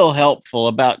real helpful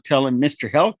about telling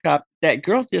Mr. Hellcop that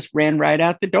girl just ran right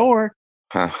out the door.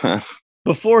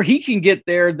 Before he can get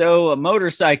there, though, a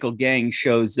motorcycle gang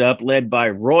shows up led by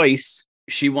Royce.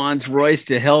 She wants Royce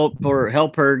to help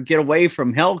her get away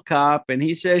from Hellcop, and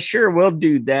he says, sure, we'll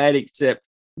do that, except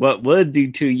what we'll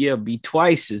do to you will be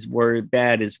twice as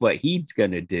bad as what he's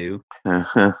going to do.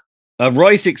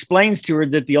 Royce explains to her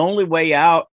that the only way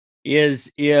out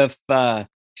is if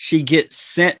she gets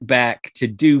sent back to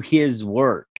do his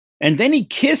work. And then he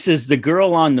kisses the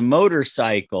girl on the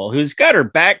motorcycle, who's got her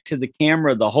back to the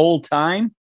camera the whole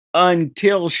time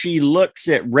until she looks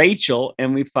at Rachel,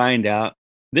 and we find out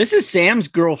this is Sam's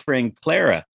girlfriend,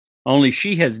 Clara, only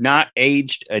she has not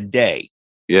aged a day.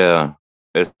 Yeah,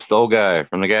 it's the old guy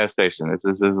from the gas station. This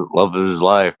is his love of his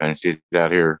life, and she's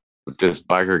out here with this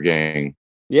biker gang.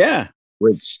 Yeah.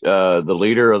 Which the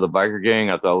leader of the biker gang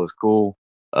I thought was cool.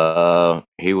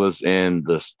 He was in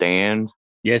The Stand.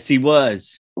 Yes, he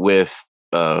was. With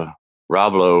Rob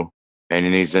Lowe, and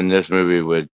then he's in this movie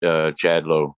with Chad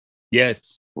Lowe.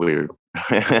 Yes. Weird.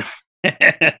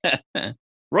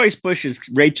 Royce pushes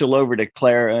Rachel over to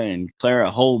Clara, and Clara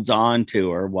holds on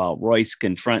to her while Royce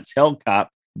confronts Hellcop.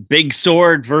 Big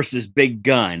sword versus big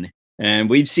gun. And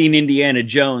we've seen Indiana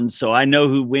Jones, so I know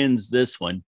who wins this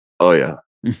one. Oh, yeah.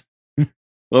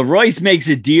 Well, Royce makes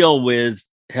a deal with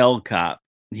Hellcop.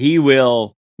 He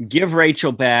will give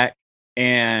Rachel back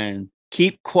and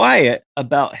keep quiet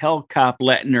about Hellcop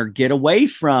letting her get away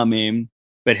from him,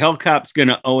 but Hellcop's going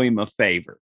to owe him a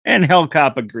favor. And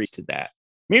Hellcop agrees to that.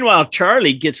 Meanwhile,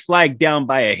 Charlie gets flagged down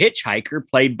by a hitchhiker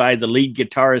played by the lead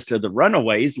guitarist of the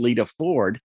Runaways, Lita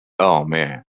Ford. Oh,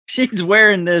 man. She's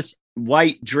wearing this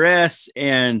white dress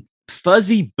and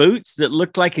fuzzy boots that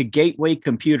look like a Gateway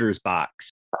Computers box.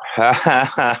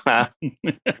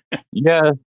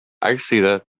 Yeah, I see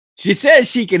that. She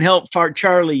says she can help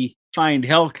Charlie find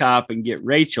Hellcop and get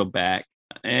Rachel back.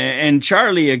 And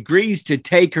Charlie agrees to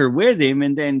take her with him.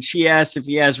 And then she asks if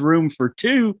he has room for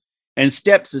two and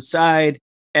steps aside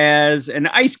as an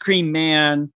ice cream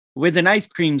man with an ice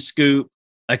cream scoop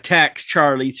attacks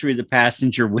Charlie through the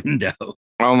passenger window.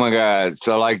 Oh, my God.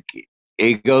 So, like,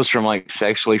 it goes from, like,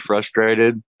 sexually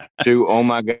frustrated to, oh,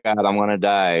 my God, I'm going to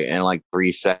die in, like,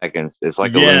 3 seconds. It's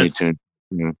like a Looney Tune.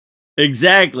 Mm-hmm.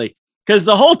 Exactly. Because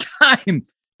the whole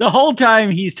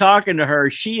time he's talking to her,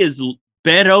 she is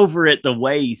bent over at the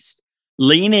waist,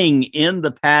 leaning in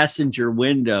the passenger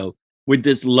window with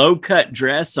this low-cut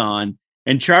dress on,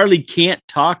 and Charlie can't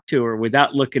talk to her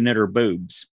without looking at her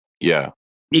boobs. Yeah.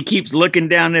 He keeps looking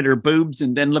down at her boobs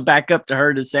and then look back up to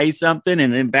her to say something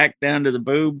and then back down to the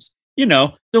boobs. You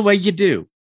know, the way you do.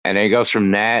 And it goes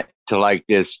from that to, like,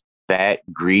 this fat,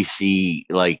 greasy,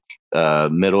 like,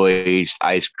 middle-aged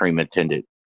ice cream attendant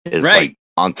is, right, like,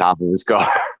 on top of his car.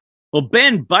 Well,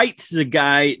 Ben bites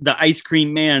the ice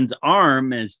cream man's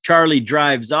arm as Charlie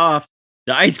drives off.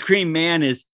 The ice cream man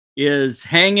is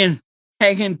hanging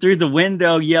through the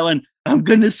window yelling, "I'm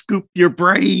going to scoop your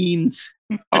brains."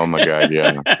 Oh, my God,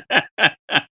 yeah.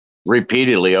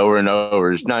 Repeatedly, over and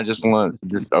over. It's not just once,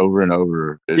 just over and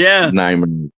over.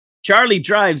 It's Charlie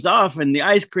drives off, and the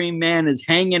ice cream man is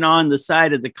hanging on the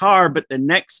side of the car, but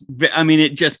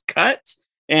it just cuts,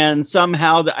 and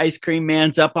somehow the ice cream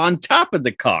man's up on top of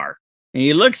the car. And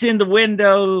he looks in the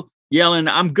window, yelling,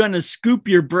 "I'm going to scoop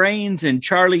your brains," and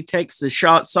Charlie takes the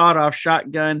sawed-off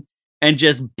shotgun and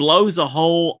just blows a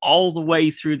hole all the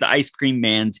way through the ice cream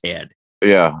man's head.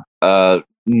 Yeah.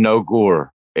 No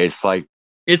gore. It's like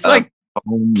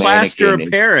plaster of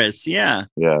Paris. Yeah.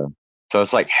 Yeah. So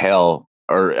it's like hell,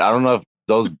 or I don't know if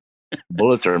those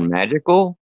bullets are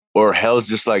magical or hell's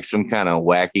just like some kind of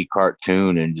wacky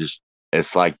cartoon and just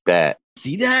it's like that.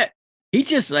 See that? He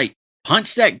just like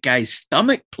punched that guy's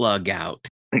stomach plug out.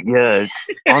 Yeah, it's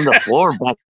on the floor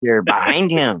back there behind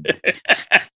him.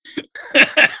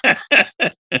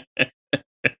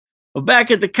 Well,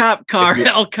 back at the cop car,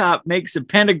 Hellcop makes a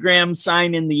pentagram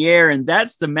sign in the air, and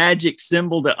that's the magic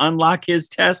symbol to unlock his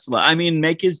Tesla.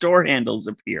 Make his door handles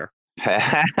appear.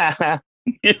 Yeah,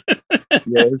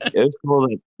 it's cool.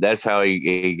 That's how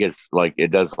he gets, like,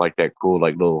 it does like that cool,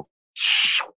 like, little,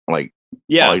 like,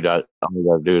 yeah. All you gotta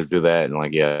do is do that, and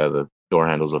like, yeah, the door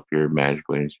handles appear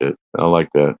magically and shit. I like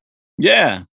that.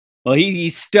 Yeah. Well, he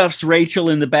stuffs Rachel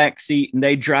in the back seat, and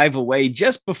they drive away.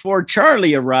 Just before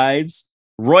Charlie arrives,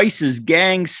 Royce's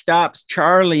gang stops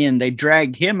Charlie, and they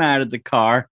drag him out of the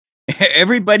car.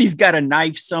 Everybody's got a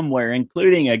knife somewhere,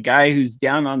 including a guy who's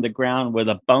down on the ground with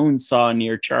a bone saw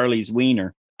near Charlie's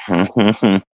wiener.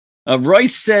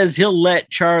 Royce says he'll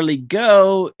let Charlie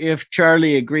go if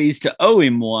Charlie agrees to owe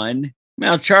him one.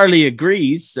 Well, Charlie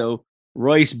agrees, so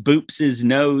Royce boops his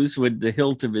nose with the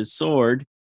hilt of his sword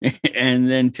and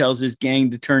then tells his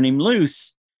gang to turn him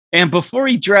loose. And before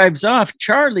he drives off,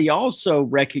 Charlie also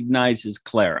recognizes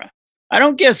Clara. I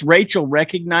don't guess Rachel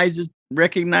recognized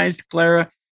Clara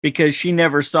because she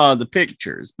never saw the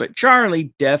pictures, but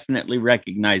Charlie definitely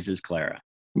recognizes Clara.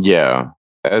 Yeah,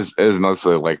 as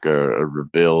mostly like a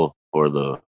reveal for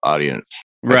the audience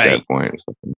at that point.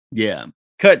 Yeah.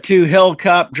 Cut to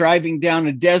Hellcop driving down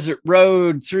a desert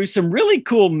road through some really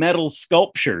cool metal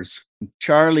sculptures.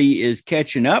 Charlie is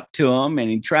catching up to him and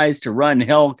he tries to run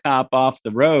Hellcop off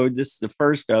the road. This is the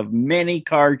first of many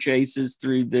car chases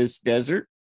through this desert.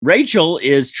 Rachel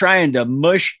is trying to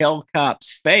mush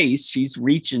Hellcop's face. She's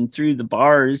reaching through the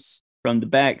bars from the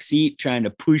back seat, trying to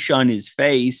push on his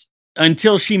face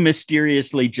until she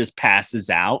mysteriously just passes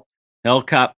out.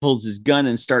 Hellcop pulls his gun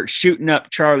and starts shooting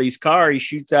up Charlie's car. He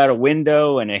shoots out a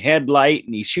window and a headlight,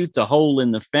 and he shoots a hole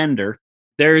in the fender.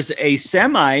 There's a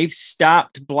semi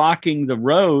stopped blocking the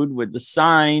road with the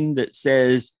sign that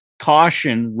says,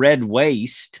 "Caution, red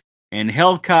waste." And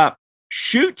Hellcop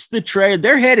shoots the trailer.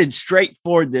 They're headed straight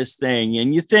for this thing.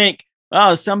 And you think,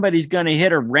 oh, somebody's going to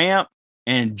hit a ramp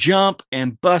and jump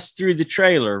and bust through the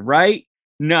trailer, right?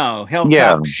 No,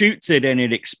 Hellcop shoots it and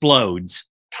it explodes.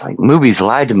 It's like, movies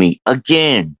lied to me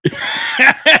again.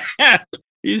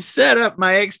 You set up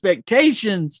my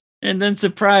expectations and then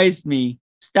surprised me.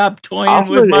 Stop toying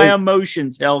with my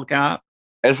emotions, Hellcop.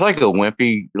 It's like a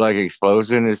wimpy like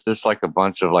explosion. It's just like a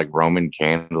bunch of like Roman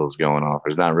candles going off.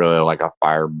 There's not really like a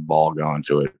fireball going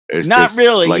to it. It's not just,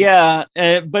 really, like, yeah.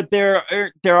 But there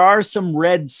are some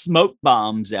red smoke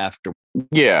bombs after.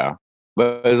 Yeah,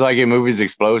 but it's like in movies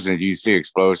explosions, you see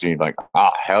explosion, you're like, oh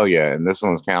hell yeah. And this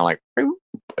one's kind of like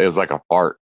it was like a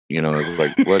fart. You know, it's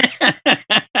like what?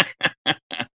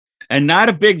 And not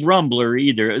a big rumbler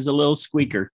either. It was a little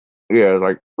squeaker. Yeah,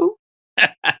 like.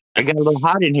 I got a little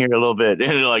hot in here a little bit,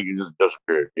 and like it just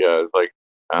disappeared. Yeah, it's like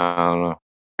I don't know.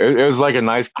 It was like a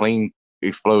nice, clean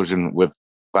explosion with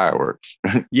fireworks.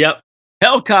 Yep.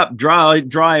 Hellcop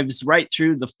drives right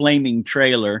through the flaming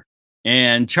trailer,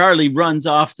 and Charlie runs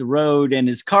off the road, and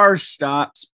his car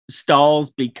stalls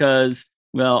because,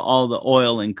 well, all the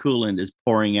oil and coolant is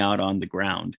pouring out on the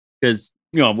ground because,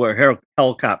 you know, where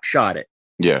Hellcop shot it.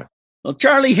 Yeah. Well,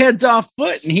 Charlie heads off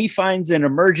foot, and he finds an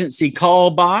emergency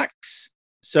call box.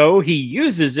 So he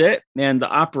uses it, and the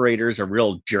operator's a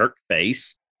real jerk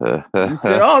face. He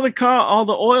said, all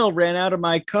the oil ran out of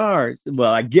my car. Said,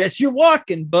 well, I guess you're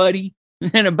walking, buddy.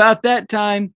 And about that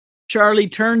time, Charlie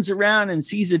turns around and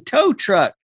sees a tow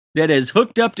truck that is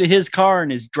hooked up to his car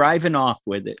and is driving off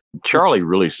with it. Charlie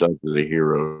really sucks as a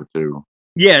hero, too.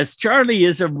 Yes, Charlie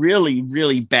is a really,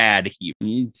 really bad hero.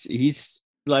 He's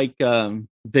like the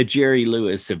Jerry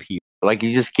Lewis of heroes. Like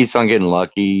he just keeps on getting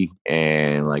lucky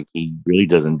and like he really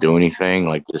doesn't do anything.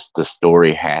 Like just the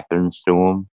story happens to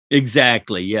him.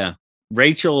 Exactly. Yeah.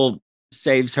 Rachel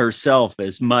saves herself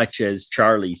as much as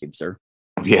Charlie saves her.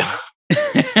 Yeah.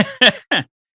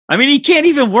 I mean, he can't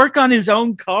even work on his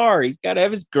own car. He's got to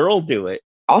have his girl do it.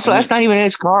 Also, that's not even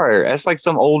his car. That's like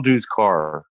some old dude's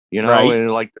car, you know, right?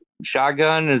 And like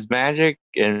shotgun is magic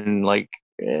and like,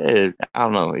 I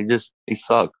don't know. He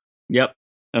sucks. Yep.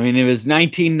 I mean, it was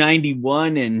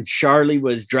 1991 and Charlie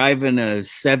was driving a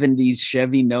 70s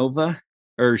Chevy Nova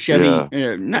or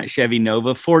not Chevy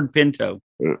Nova, Ford Pinto.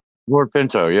 Ford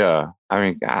Pinto, yeah. I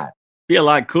mean, God. Be a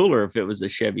lot cooler if it was a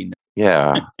Chevy Nova.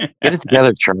 Yeah. Get it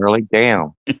together, Charlie.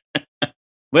 Damn.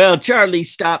 Well, Charlie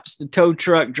stops the tow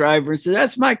truck driver and says,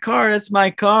 that's my car. That's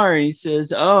my car. And he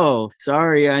says, oh,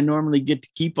 sorry. I normally get to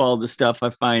keep all the stuff I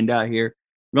find out here.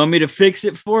 You want me to fix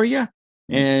it for you?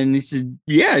 And he said,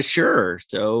 yeah, sure.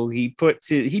 So he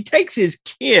takes his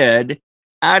kid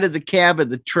out of the cab of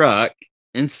the truck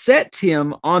and sets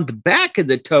him on the back of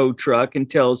the tow truck and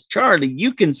tells Charlie,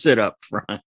 you can sit up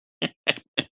front.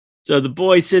 So the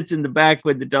boy sits in the back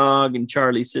with the dog and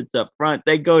Charlie sits up front.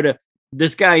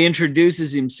 This guy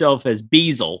introduces himself as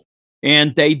Beazle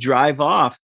and they drive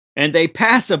off and they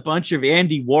pass a bunch of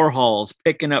Andy Warhols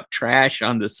picking up trash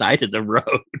on the side of the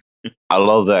road. I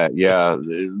love that. Yeah.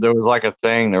 There was like a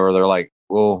thing where they're like,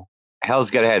 well, hell's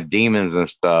got to have demons and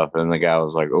stuff. And the guy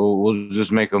was like, oh, we'll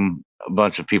just make them a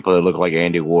bunch of people that look like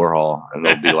Andy Warhol and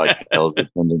they'll be like hell's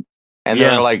descendants. And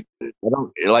they're like, I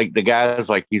don't like the guy's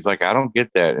like, he's like, I don't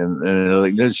get that. And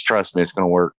like, just trust me, it's going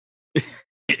to work.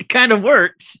 It kind of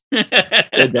works.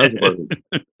 It does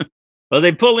work. Well,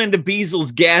 they pull into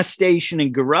Beazle's gas station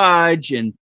and garage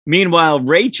and meanwhile,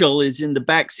 Rachel is in the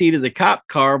back seat of the cop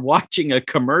car watching a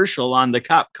commercial on the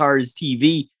cop car's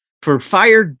TV for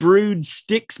Fired Brewed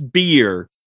Sticks beer.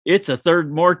 It's a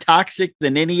third more toxic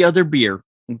than any other beer.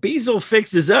 Beazle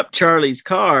fixes up Charlie's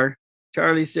car.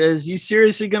 Charlie says, "You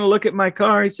seriously going to look at my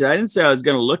car?" He said, "I didn't say I was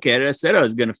going to look at it. I said I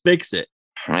was going to fix it."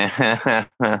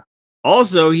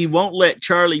 Also, he won't let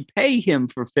Charlie pay him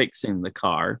for fixing the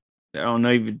car. I don't know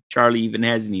if Charlie even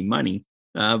has any money.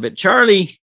 But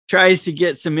Charlie tries to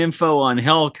get some info on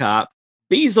Hellcop.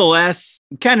 Beazle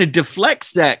kind of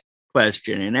deflects that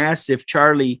question and asks if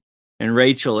Charlie and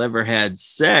Rachel ever had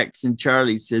sex. And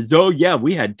Charlie says, "Oh, yeah,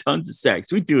 we had tons of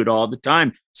sex. We do it all the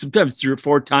time, sometimes 3 or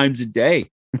 4 times a day."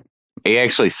 He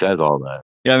actually says all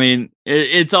that. I mean,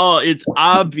 it's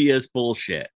obvious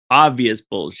bullshit. Obvious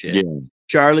bullshit. Yeah.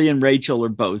 Charlie and Rachel are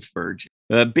both virgins.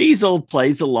 Beazle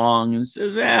plays along and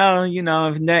says, "Well,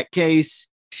 in that case,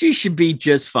 she should be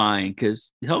just fine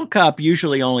because Hellcop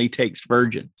usually only takes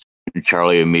virgins."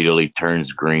 Charlie immediately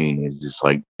turns green. He's just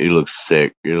like, he looks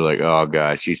sick. You're like, oh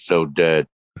god, she's so dead.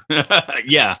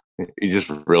 Yeah. He just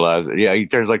realized it. Yeah, he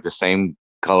turns like the same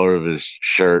color of his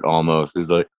shirt almost. He's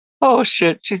like, oh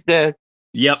shit, she's dead.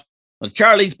 Yep. Well,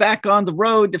 Charlie's back on the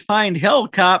road to find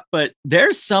Hellcop, but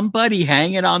there's somebody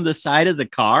hanging on the side of the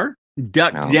car,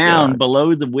 ducked down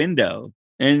below the window.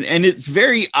 And it's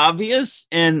very obvious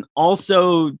and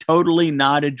also totally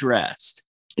not addressed.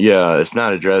 Yeah, it's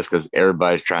not addressed because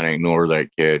everybody's trying to ignore that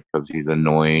kid because he's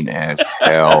annoying as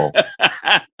hell.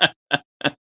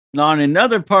 On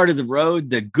another part of the road,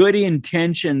 the Good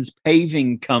Intentions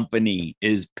Paving Company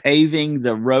is paving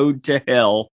the road to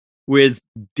hell with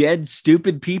dead,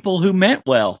 stupid people who meant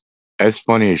well. That's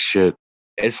funny as shit.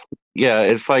 It's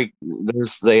like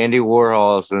there's the Andy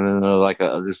Warhols, and then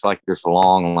there's just like this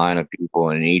long line of people,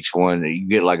 and each one you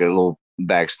get like a little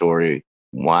backstory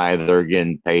why they're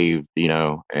getting paved,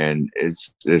 and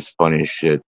it's funny as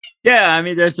shit. Yeah, I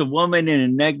mean, there's a woman in a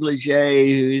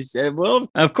negligee who said, "Well,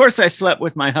 of course I slept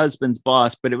with my husband's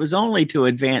boss, but it was only to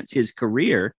advance his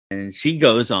career." And she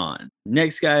goes on.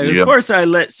 Next guy, "Of course I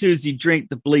let Susie drink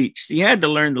the bleach. She had to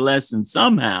learn the lesson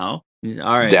somehow."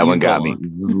 All right, that one got me.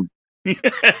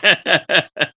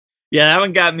 Yeah, that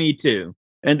one got me too.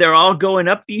 And they're all going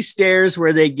up these stairs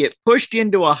where they get pushed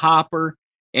into a hopper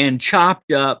and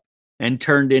chopped up and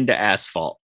turned into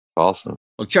asphalt. Awesome.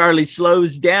 Well, Charlie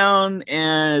slows down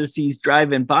as he's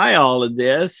driving by all of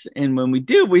this. And when we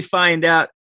do, we find out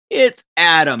it's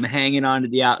Adam hanging onto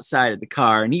the outside of the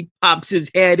car. And he pops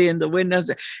his head in the window and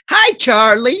says, "Hi,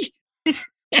 Charlie."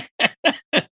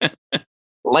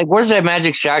 Like, where's that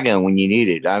magic shotgun when you need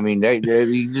it? I mean, they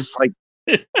just like,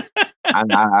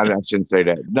 I shouldn't say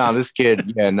that. No, this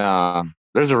kid,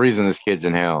 there's a reason this kid's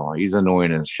in hell. He's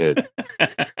annoying as shit.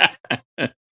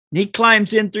 He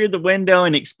climbs in through the window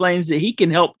and explains that he can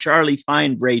help Charlie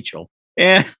find Rachel.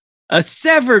 And a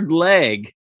severed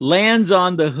leg lands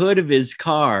on the hood of his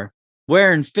car,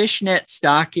 wearing fishnet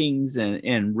stockings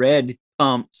and red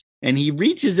pumps. And he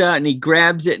reaches out and he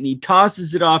grabs it and he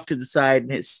tosses it off to the side,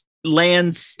 and it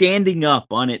lands standing up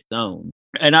on its own.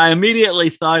 And I immediately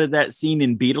thought of that scene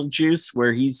in Beetlejuice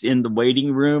where he's in the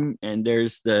waiting room and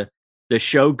there's the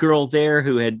showgirl there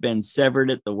who had been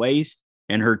severed at the waist.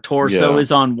 And her torso is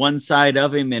on one side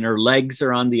of him and her legs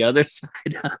are on the other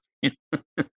side of him.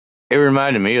 It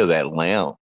reminded me of that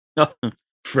lamp.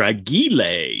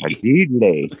 Fragile.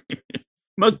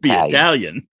 Must be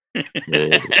Italian.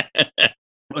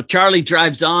 Well, Charlie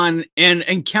drives on and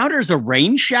encounters a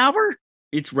rain shower.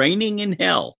 It's raining in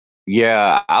hell.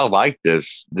 Yeah, I like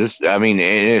this. I mean,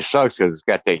 it sucks because it's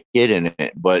got that kid in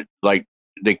it, but like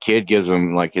the kid gives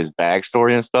him like his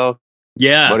backstory and stuff.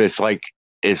 Yeah. But it's like,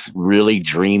 it's really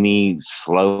dreamy,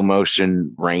 slow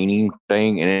motion raining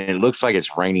thing. And it looks like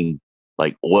it's raining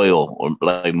like oil or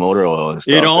like motor oil and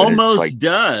stuff. It almost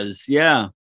does. Yeah.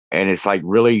 And it's like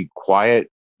really quiet.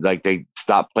 Like they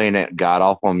stopped playing that god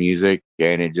awful music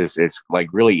and it's like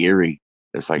really eerie.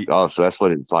 It's like, oh, so that's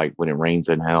what it's like when it rains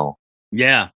in hell.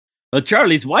 Yeah. Well,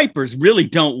 Charlie's wipers really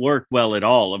don't work well at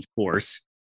all, of course.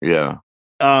 Yeah.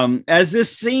 As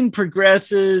this scene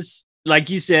progresses, like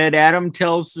you said, Adam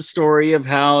tells the story of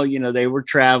how, they were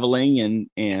traveling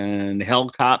and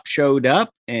Hellcop showed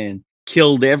up and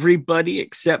killed everybody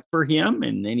except for him.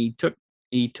 And then he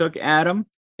took Adam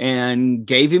and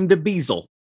gave him to Beazle.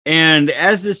 And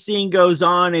as the scene goes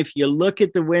on, if you look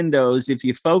at the windows, if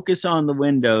you focus on the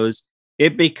windows,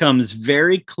 it becomes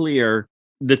very clear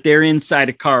that they're inside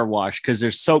a car wash because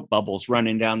there's soap bubbles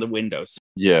running down the windows.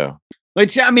 Yeah.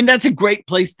 Which, I mean, that's a great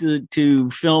place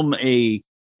to film a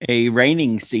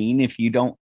raining scene if you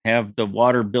don't have the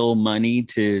water bill money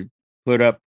to put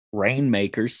up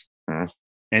rainmakers.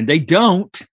 And they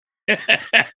don't.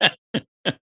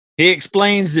 He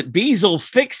explains that Beazle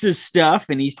fixes stuff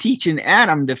and he's teaching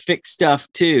Adam to fix stuff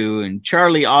too. And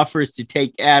Charlie offers to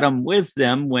take Adam with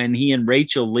them when he and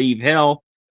Rachel leave hell.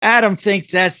 Adam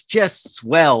thinks that's just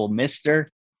swell,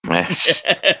 mister.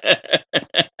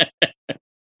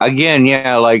 Again,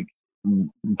 yeah, like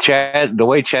Chad, the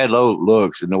way Chad Lowe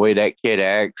looks and the way that kid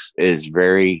acts is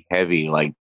very heavy.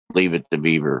 Like Leave It to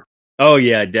Beaver. Oh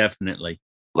yeah, definitely.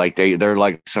 Like they're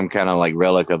like some kind of like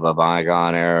relic of a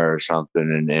bygone era or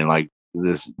something, and like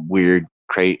this weird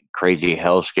crazy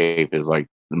hellscape is like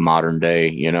the modern day,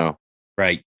 you know.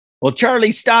 Right. Well,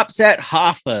 Charlie stops at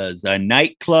Hoffa's, a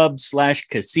nightclub /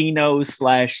 casino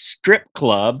 / strip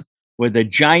club with a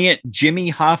giant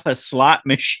Jimmy Hoffa slot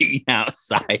machine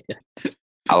outside.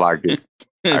 I like it.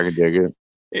 I can dig it.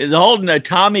 He's holding a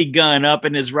Tommy gun up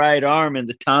in his right arm, and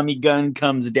the Tommy gun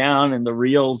comes down, and the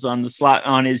reels on the slot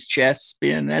on his chest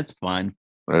spin. That's fun.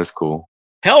 That's cool.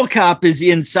 Hellcop is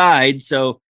inside,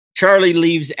 so Charlie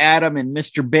leaves Adam and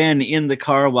Mr. Ben in the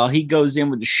car while he goes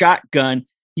in with the shotgun.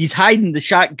 He's hiding the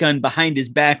shotgun behind his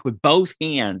back with both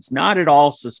hands, not at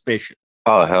all suspicious.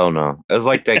 Oh, hell no. It was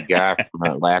like that guy from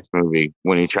that last movie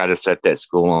when he tried to set that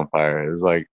school on fire. It was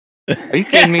like, are you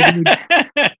kidding me, dude?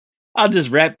 I'll just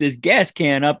wrap this gas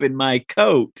can up in my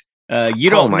coat. You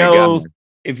don't know, God.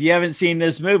 If you haven't seen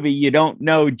this movie, you don't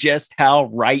know just how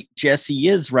right Jesse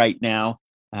is right now.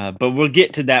 But we'll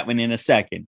get to that one in a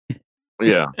second.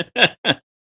 Yeah.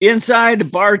 Inside, the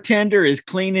bartender is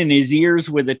cleaning his ears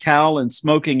with a towel and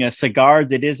smoking a cigar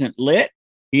that isn't lit.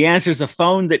 He answers a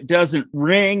phone that doesn't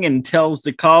ring and tells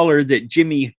the caller that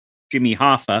Jimmy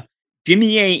Hoffa,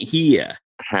 Jimmy ain't here.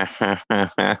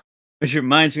 Which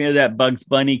reminds me of that Bugs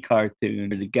Bunny cartoon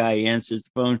where the guy answers the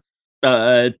phone,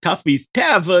 Tuffy's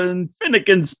Tavern,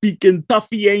 Finnegan speaking,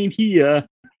 Tuffy ain't here.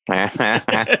 I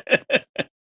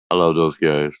love those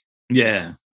guys.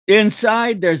 Yeah.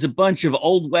 Inside, there's a bunch of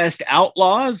Old West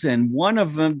outlaws, and one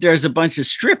of them, there's a bunch of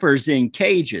strippers in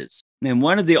cages. And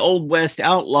one of the Old West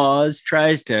outlaws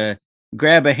tries to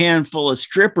grab a handful of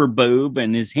stripper boob,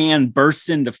 and his hand bursts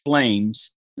into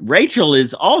flames. Rachel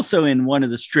is also in one of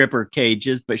the stripper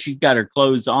cages, but she's got her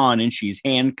clothes on and she's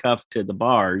handcuffed to the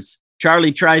bars.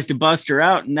 Charlie tries to bust her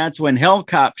out, and that's when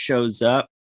Hellcop shows up.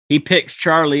 He picks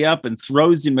Charlie up and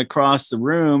throws him across the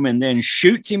room and then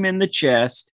shoots him in the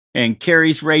chest and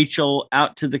carries Rachel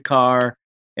out to the car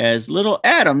as little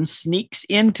Adam sneaks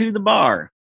into the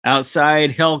bar.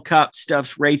 Outside, Hellcop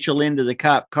stuffs Rachel into the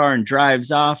cop car and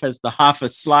drives off as the Hoffa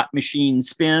slot machine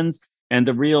spins and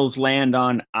the reels land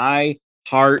on I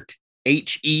Heart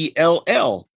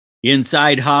HELL.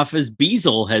 Inside Hoffa's,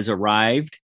 Beazle has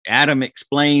arrived. Adam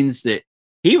explains that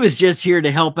he was just here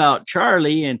to help out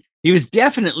Charlie, and he was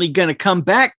definitely going to come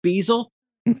back, Beazle.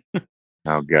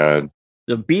 Oh, God.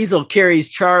 So Beazle carries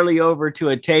Charlie over to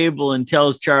a table and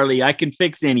tells Charlie, I can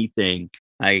fix anything.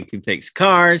 I can fix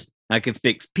cars. I can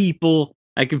fix people.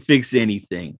 I can fix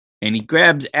anything. And he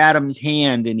grabs Adam's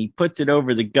hand and he puts it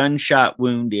over the gunshot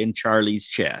wound in Charlie's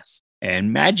chest.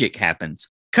 And magic happens.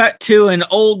 Cut to an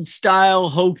old style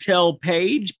hotel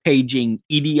page, paging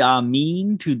Idi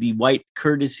Amin to the white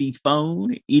courtesy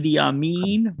phone. Idi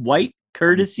Amin, white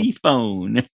courtesy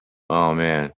phone. Oh,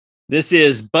 man. This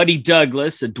is Buddy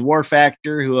Douglas, a dwarf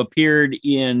actor who appeared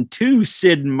in 2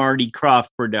 Sid and Marty Krofft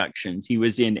productions. He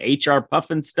was in H.R.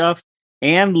 Pufnstuf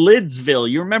and Lidsville.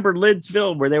 You remember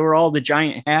Lidsville, where they were all the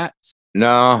giant hats?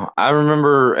 No, I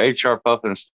remember H.R.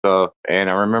 Pufnstuf, and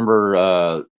I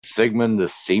remember Sigmund the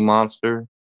Sea Monster.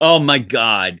 Oh, my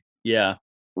God. Yeah.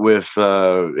 With,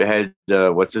 it had,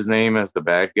 what's his name as the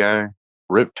bad guy?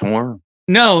 Rip Torn?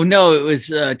 No, it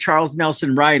was Charles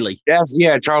Nelson Riley. Yes,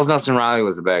 yeah, Charles Nelson Riley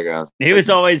was the bad guy. He was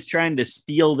always trying to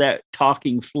steal that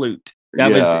talking flute.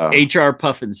 That was H.R.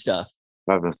 Pufnstuf.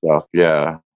 Pufnstuf,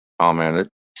 yeah. Oh, man,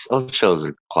 those shows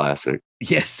are classic.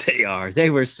 Yes, they are. They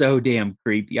were so damn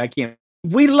creepy.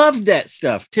 We loved that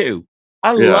stuff, too.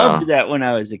 I loved that when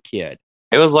I was a kid.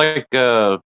 It was like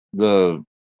the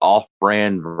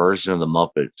off-brand version of the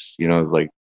Muppets. You know, it was like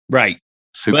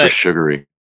super sugary.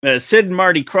 Sid and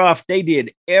Marty Krofft, they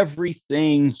did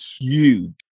everything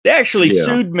huge. They actually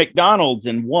sued McDonald's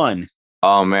and won.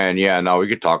 Oh, man. Yeah, no, we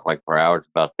could talk like for hours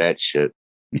about that shit.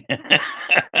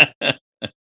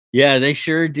 Yeah, they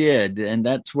sure did. And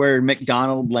that's where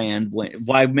McDonaldland went.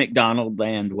 Why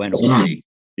McDonaldland went away.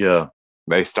 Yeah,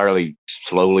 they started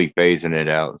slowly phasing it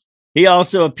out. He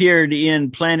also appeared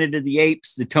in Planet of the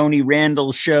Apes, The Tony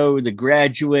Randall Show, The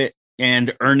Graduate,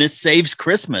 and Ernest Saves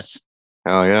Christmas.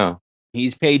 Oh, yeah.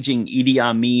 He's paging Idi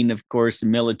Amin, of course, a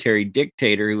military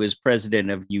dictator who was president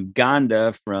of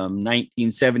Uganda from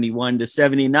 1971 to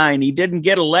 79. He didn't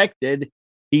get elected.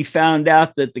 He found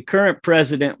out that the current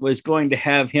president was going to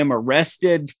have him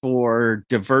arrested for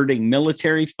diverting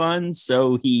military funds.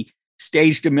 So he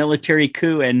staged a military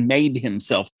coup and made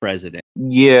himself president.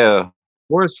 Yeah.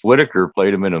 Forrest Whitaker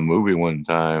played him in a movie one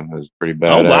time. It was pretty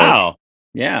badass. Oh, wow.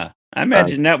 Yeah. I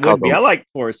imagine that would be. I like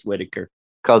Forrest Whitaker.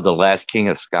 Called The Last King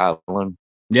of Scotland.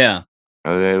 Yeah.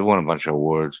 They won a bunch of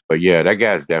awards. But yeah, that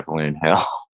guy's definitely in hell.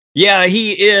 Yeah,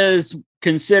 he is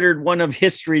considered one of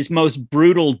history's most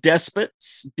brutal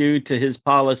despots due to his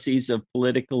policies of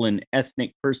political and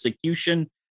ethnic persecution,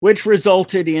 which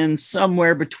resulted in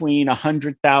somewhere between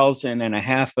 100,000 and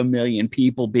 500,000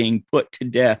 people being put to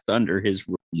death under his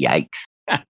rule. Yikes.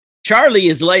 Charlie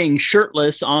is laying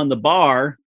shirtless on the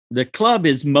bar. The club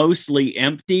is mostly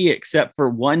empty except for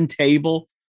one table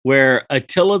where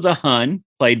Attila the Hun,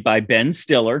 played by Ben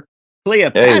Stiller,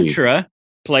 Cleopatra,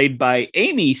 played by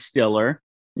Amy Stiller,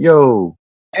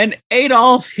 and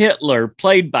Adolf Hitler,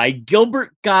 played by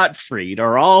Gilbert Gottfried,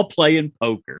 are all playing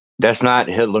poker. That's not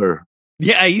Hitler.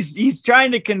 Yeah, he's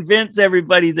trying to convince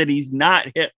everybody that he's not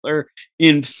Hitler.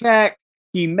 In fact,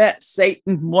 he met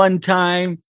Satan one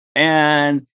time,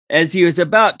 and as he was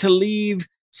about to leave,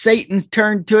 Satan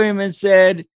turned to him and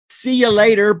said, "See you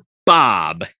later,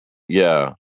 Bob."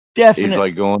 Yeah. Definitely. He's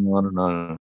like going on and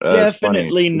on.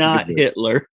 Definitely not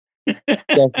Hitler.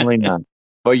 Definitely not.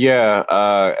 But yeah,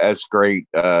 that's great.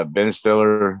 Ben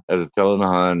Stiller as Attila the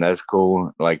Hun, that's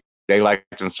cool. Like they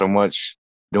liked him so much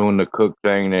doing the cook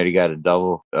thing that he got a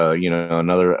double,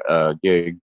 another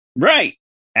gig. Right.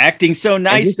 Acting so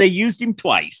nice, they used him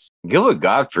twice. Gilbert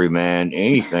Gottfried, man,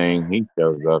 anything he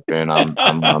shows up in, I'm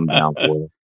down for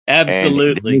it.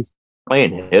 Absolutely. He's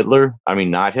playing Hitler. I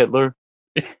mean, not Hitler.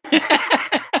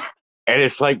 And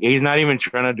it's like he's not even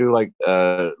trying to do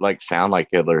like sound like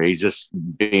Hitler. He's just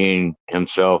being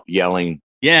himself, yelling.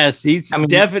 Yes, he's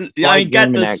definitely. I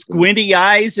got the squinty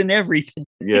eyes and everything.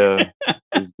 Yeah,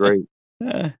 he's great.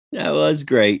 That was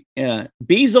great. Yeah,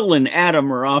 Beazle and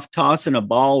Adam are off tossing a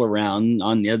ball around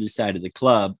on the other side of the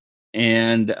club,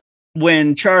 and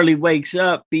when Charlie wakes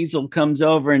up, Beazle comes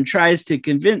over and tries to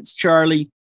convince Charlie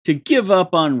to give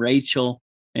up on Rachel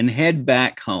and head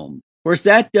back home. Of course,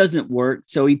 that doesn't work,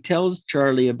 so he tells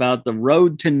Charlie about the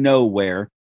road to nowhere,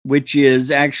 which is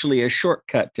actually a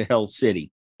shortcut to Hell City.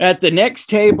 At the next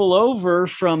table over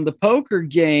from the poker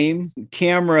game,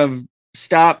 camera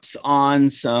stops on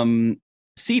some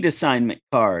seat assignment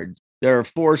cards. There are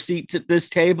 4 seats at this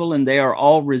table, and they are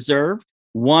all reserved.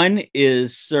 One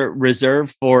is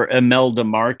reserved for Imelda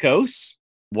Marcos,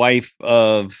 wife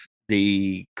of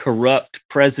the corrupt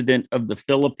president of the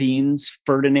Philippines,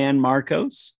 Ferdinand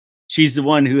Marcos. She's the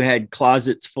one who had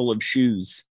closets full of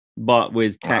shoes bought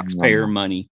with taxpayer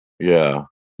money. Yeah.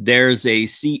 There's a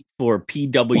seat for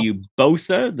P.W.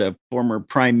 Botha, the former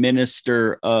prime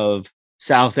minister of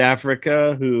South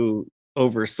Africa, who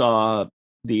oversaw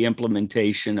the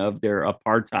implementation of their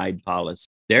apartheid policy.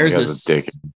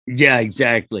 Yeah,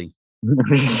 exactly.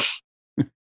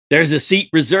 There's a seat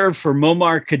reserved for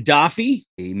Muammar Gaddafi,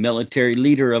 the military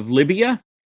leader of Libya,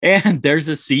 and there's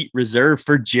a seat reserved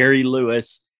for Jerry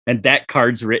Lewis, and that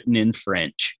card's written in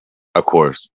French. Of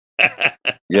course.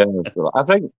 Yeah, I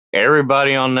think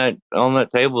everybody on that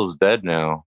table is dead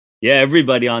now. Yeah,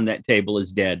 everybody on that table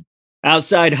is dead.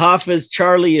 Outside Hoffa's,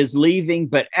 Charlie is leaving,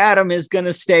 but Adam is going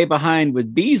to stay behind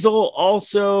with Beazle.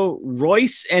 Also,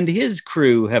 Royce and his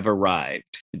crew have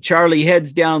arrived. Charlie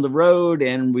heads down the road,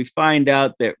 and we find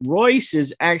out that Royce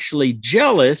is actually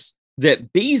jealous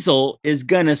that Beazle is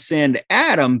going to send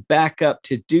Adam back up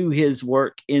to do his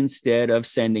work instead of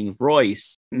sending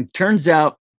Royce. It turns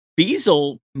out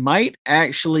Beazle might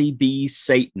actually be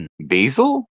Satan.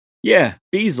 Beazle? Yeah,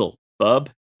 Beazle, bub.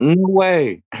 No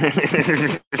way.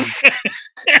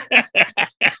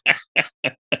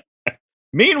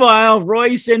 Meanwhile,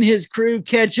 Royce and his crew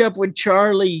catch up with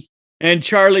Charlie, and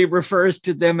Charlie refers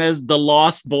to them as the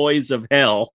Lost Boys of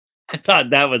Hell. I thought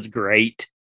that was great.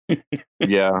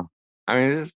 Yeah. I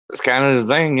mean, it's kind of his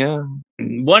thing, yeah.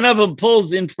 One of them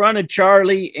pulls in front of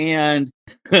Charlie, and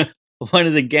one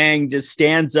of the gang just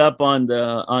stands up on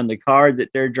the car that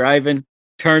they're driving,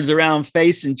 turns around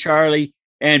facing Charlie,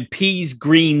 and pees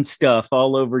green stuff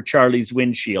all over Charlie's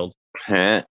windshield.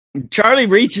 Charlie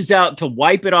reaches out to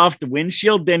wipe it off the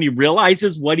windshield, then he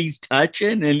realizes what he's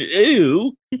touching, and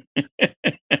ooh.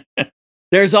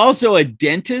 There's also a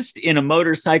dentist in a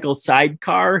motorcycle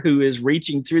sidecar who is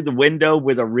reaching through the window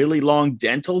with a really long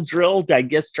dental drill, I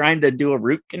guess trying to do a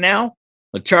root canal.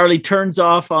 Well, Charlie turns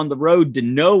off on the road to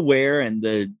nowhere, and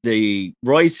the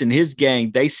Royce and his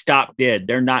gang, they stop dead.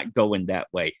 They're not going that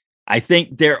way. I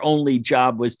think their only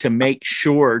job was to make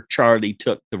sure Charlie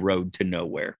took the road to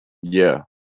nowhere. Yeah.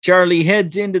 Charlie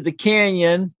heads into the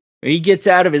canyon. He gets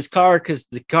out of his car because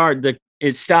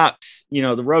it stops,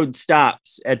 the road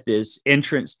stops at this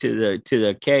entrance to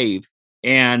the cave,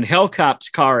 and Hellcop's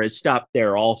car is stopped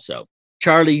there also.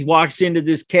 Charlie walks into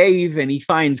this cave and he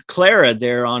finds Clara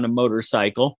there on a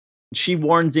motorcycle. She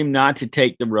warns him not to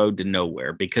take the road to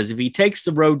nowhere, because if he takes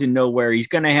the road to nowhere, he's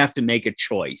going to have to make a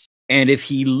choice. And if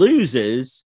he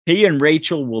loses, he and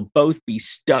Rachel will both be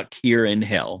stuck here in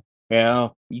hell.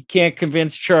 Well, you can't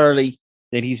convince Charlie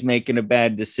that he's making a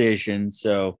bad decision,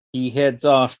 so he heads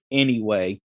off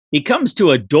anyway. He comes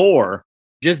to a door,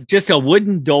 just a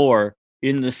wooden door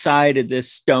in the side of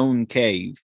this stone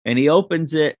cave, and he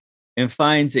opens it and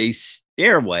finds a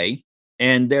stairway,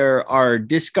 and there are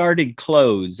discarded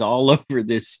clothes all over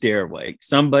this stairway.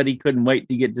 Somebody couldn't wait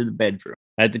to get to the bedroom.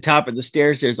 At the top of the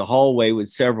stairs, there's a hallway with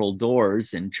several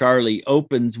doors, and Charlie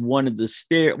opens one of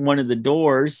the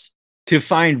doors to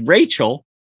find Rachel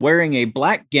wearing a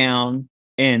black gown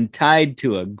and tied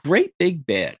to a great big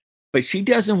bed. But she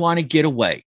doesn't want to get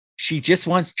away. She just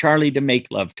wants Charlie to make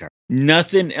love to her.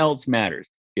 Nothing else matters.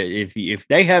 If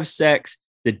they have sex,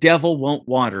 the devil won't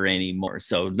want her anymore.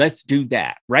 So let's do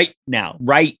that right now.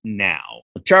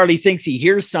 Charlie thinks he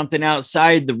hears something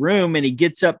outside the room, and he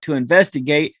gets up to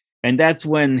investigate. And that's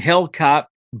when Hellcop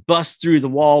busts through the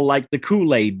wall like the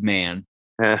Kool-Aid Man.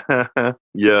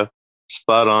 Yeah,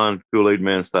 spot on, Kool-Aid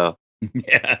Man style.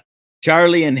 Yeah.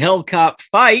 Charlie and Hellcop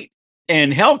fight,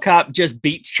 and Hellcop just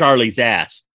beats Charlie's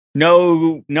ass.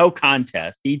 No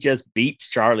contest. He just beats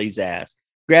Charlie's ass.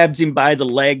 Grabs him by the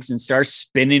legs and starts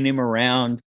spinning him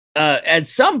around. At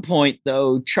some point,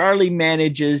 though, Charlie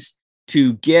manages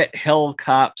to get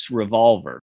Hellcop's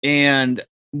revolver. And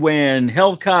when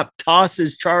Hellcop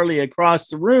tosses Charlie across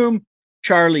the room,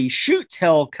 Charlie shoots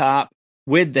Hellcop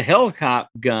with the Hellcop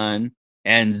gun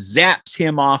and zaps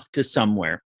him off to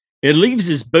somewhere. It leaves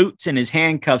his boots and his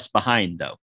handcuffs behind,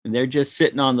 though, and they're just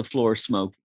sitting on the floor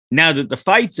smoking. Now that the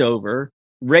fight's over,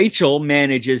 Rachel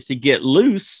manages to get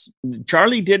loose.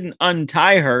 Charlie didn't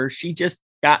untie her. She just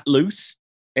got loose,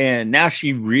 and now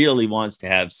she really wants to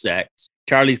have sex.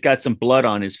 Charlie's got some blood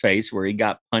on his face where he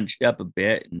got punched up a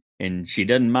bit, and she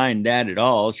doesn't mind that at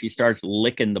all. She starts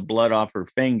licking the blood off her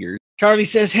fingers. Charlie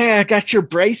says, "Hey, I got your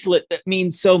bracelet that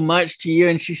means so much to you."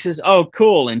 And she says, "Oh,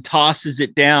 cool," and tosses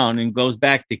it down and goes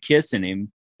back to kissing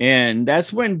him. And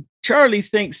that's when Charlie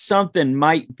thinks something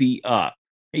might be up.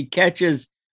 He catches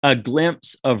a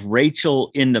glimpse of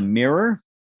Rachel in the mirror,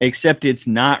 except it's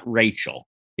not Rachel.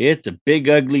 It's a big,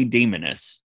 ugly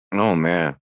demoness. Oh,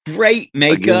 man. Great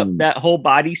makeup. Again, that whole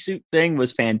bodysuit thing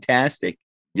was fantastic.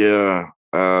 Yeah.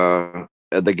 The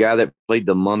guy that played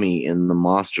the mummy in the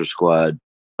Monster Squad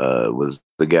was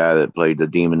the guy that played the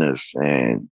demoness.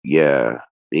 And yeah,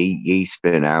 he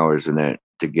spent hours in that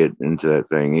to get into that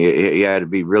thing. He had to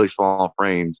be really small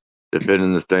frames to fit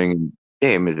in the thing.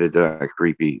 Damn, it's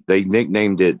creepy. They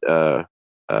nicknamed it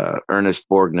Ernest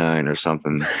Borgnine or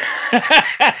something.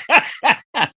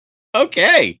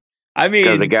 Okay. I mean,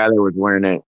 because the guy that was wearing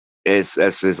it, it's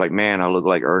like, man, I look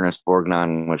like Ernest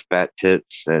Borgnine with fat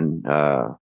tits. And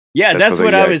yeah, that's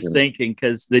what I was thinking,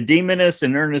 because the demoness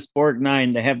and Ernest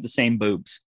Borgnine, they have the same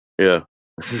boobs. Yeah.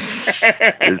 It's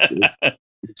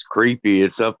creepy.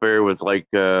 It's up there with like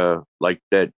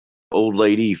that old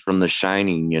lady from The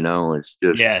Shining, It's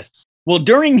just yes. Well,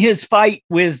 during his fight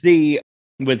with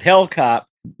Hellcop,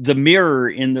 the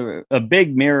mirror a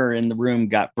big mirror in the room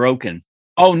got broken.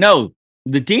 Oh no,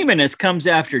 the demoness comes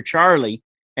after Charlie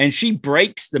and she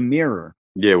breaks the mirror.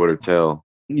 Yeah, with her tail.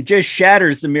 It just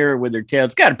shatters the mirror with her tail.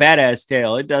 It's got a badass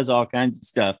tail. It does all kinds of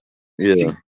stuff.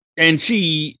 Yeah. And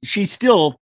she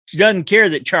doesn't care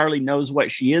that Charlie knows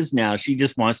what she is now. She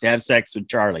just wants to have sex with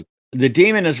Charlie. The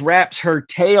demoness wraps her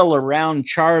tail around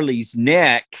Charlie's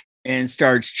neck and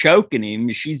starts choking him.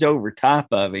 She's over top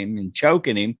of him and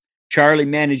choking him. Charlie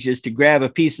manages to grab a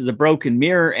piece of the broken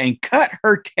mirror and cut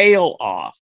her tail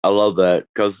off. I love that,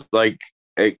 because they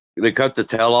cut the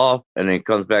tail off and it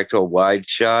comes back to a wide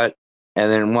shot.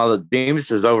 And then while the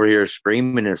demoness is over here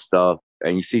screaming and stuff,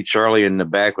 and you see Charlie in the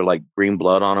back with like green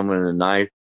blood on him and a knife.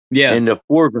 Yeah. In the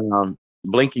foreground,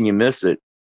 blinking, you miss it.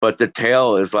 But the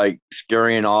tail is like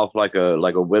scurrying off like a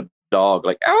whipped dog,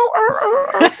 like ow, ow, ow,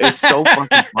 ow. It's so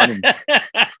fucking funny.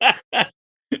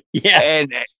 Yeah.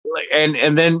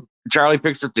 And then Charlie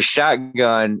picks up the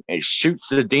shotgun and shoots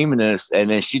the demoness, and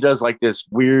then she does like this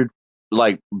weird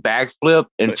like backflip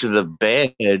into the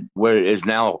bed where it is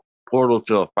now a portal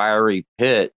to a fiery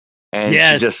pit, and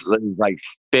she just like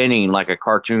spinning like a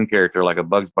cartoon character, like a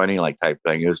Bugs Bunny like type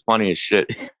thing. It was funny as shit.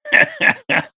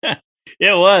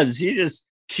 It was.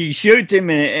 She shoots him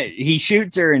and he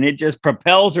shoots her, and it just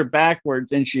propels her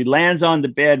backwards, and she lands on the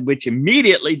bed, which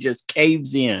immediately just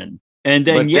caves in. And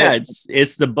then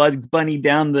it's the Bugs Bunny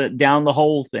down the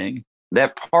hole thing.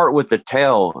 That part with the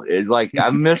tail is like, I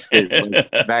missed it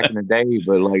back in the day,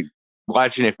 but like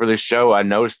watching it for the show, I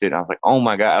noticed it. And I was like, oh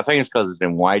my God. I think it's because it's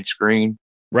in widescreen,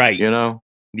 Right. you know?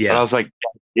 But I Yeah. was like,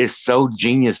 it's so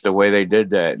genius the way they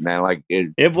did that, man. Like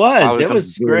It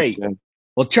was great.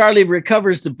 Well, Charlie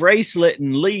recovers the bracelet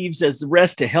and leaves as the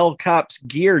rest of Hellcop's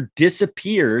gear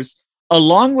disappears,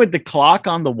 along with the clock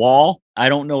on the wall. I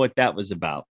don't know what that was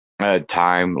about.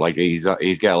 Time, like he's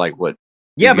got like what?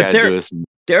 Yeah, but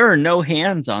there are no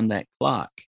hands on that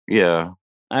clock. Yeah,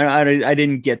 I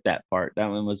didn't get that part. That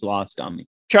one was lost on me.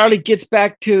 Charlie gets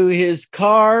back to his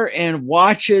car and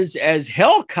watches as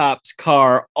Hellcop's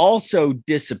car also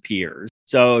disappears.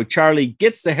 So Charlie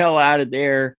gets the hell out of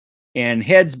there and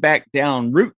heads back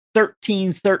down Route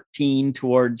 1313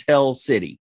 towards Hell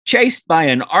City, chased by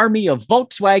an army of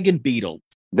Volkswagen Beetles.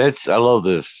 I love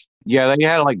this. Yeah, they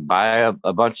had to like buy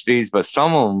a bunch of these, but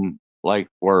some of them like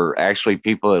were actually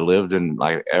people that lived in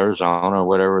like Arizona or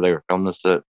whatever. They were filming this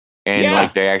stuff, and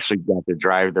like they actually got to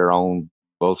drive their own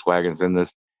Volkswagens in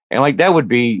this, and like that would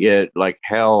be it. Like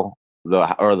Hell,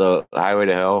 the highway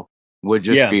to Hell would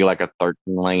just be like a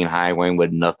 13-lane highway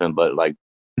with nothing but like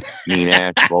mean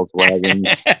ass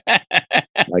Volkswagens,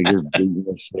 like just beating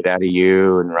the shit out of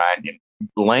you and riding,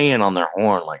 laying on their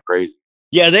horn like crazy.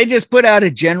 Yeah, they just put out a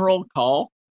general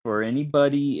call for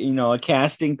anybody, a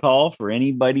casting call for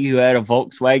anybody who had a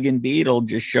Volkswagen Beetle.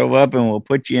 Just show up and we'll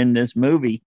put you in this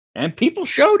movie. And people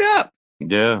showed up.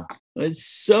 Yeah. There's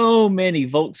so many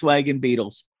Volkswagen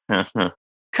Beetles.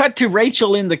 Cut to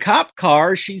Rachel in the cop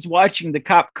car. She's watching the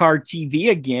cop car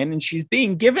TV again, and she's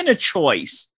being given a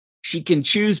choice. She can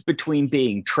choose between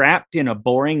being trapped in a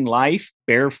boring life,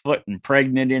 barefoot and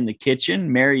pregnant in the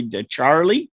kitchen, married to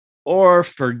Charlie, or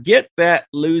forget that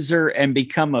loser and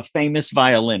become a famous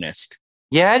violinist.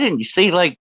 Yeah, I didn't see,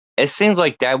 like, it seems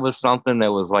like that was something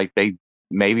that was like they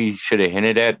maybe should have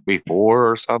hinted at before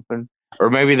or something. Or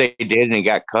maybe they did and it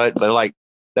got cut. But like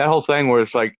that whole thing where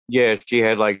it's like, yeah, she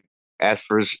had like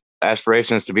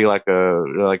aspirations to be like a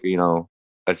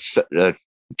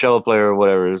cello player or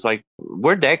whatever. It's like,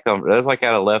 where'd that come from? That's like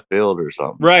out of left field or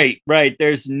something. Right.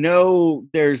 There's no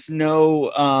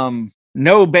background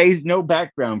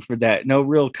for that, no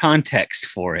real context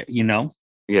for it,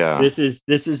 Yeah, this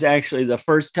is actually the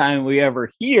first time we ever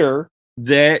hear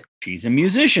that she's a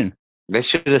musician. They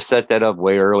should have set that up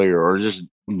way earlier, or just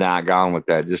not gone with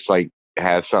that. Just like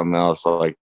have something else,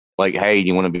 like hey, do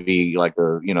you want to be like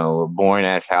a boring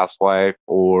ass housewife,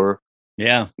 or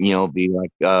be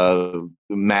like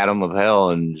Madam of Hell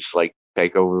and just like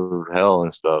take over Hell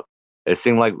and stuff. It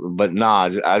seemed like, but nah,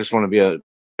 I just want to be a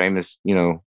famous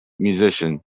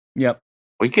musician. Yep.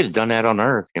 We could have done that on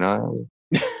Earth,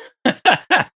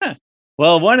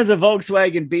 Well, one of the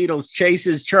Volkswagen Beetles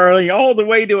chases Charlie all the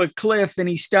way to a cliff, and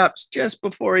he stops just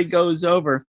before he goes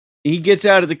over. He gets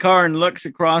out of the car and looks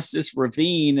across this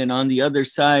ravine, and on the other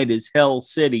side is Hell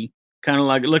City,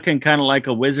 looking like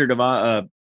a Wizard of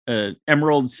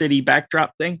Emerald City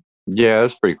backdrop thing. Yeah,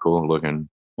 that's pretty cool looking.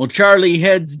 Well, Charlie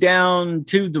heads down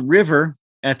to the river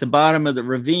at the bottom of the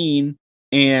ravine,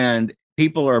 and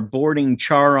people are boarding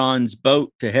Charon's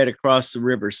boat to head across the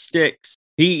river Styx.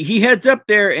 He heads up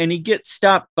there and he gets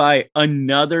stopped by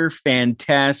another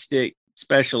fantastic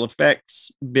special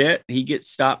effects bit. He gets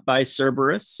stopped by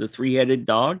Cerberus, the 3-headed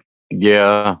dog.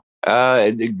 Yeah.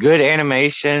 Good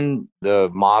animation. The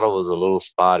model was a little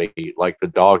spotty. Like the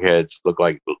dog heads look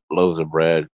like loaves of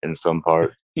bread in some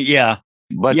parts. Yeah.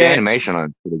 But the animation on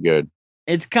it's pretty good.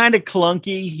 It's kind of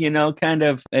clunky,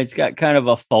 it's got kind of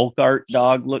a folk art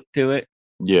dog look to it.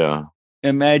 Yeah.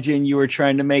 Imagine you were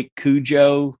trying to make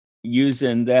Cujo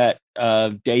using that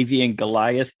Davy and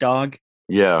Goliath dog.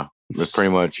 Yeah, that's pretty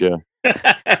much, yeah.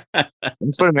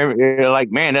 That's what I remember.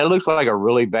 Like, man, that looks like a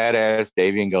really badass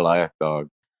Davy and Goliath dog.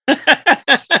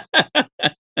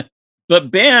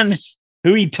 But Ben,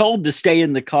 who he told to stay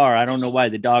in the car, I don't know why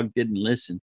the dog didn't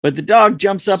listen. But the dog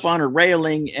jumps up on a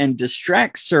railing and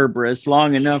distracts Cerberus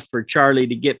long enough for Charlie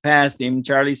to get past him.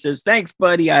 Charlie says, "Thanks,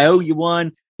 buddy. I owe you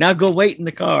one. Now go wait in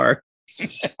the car."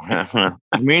 I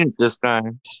mean it this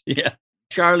time. Yeah.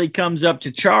 Charlie comes up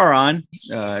to Charon,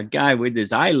 a guy with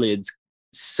his eyelids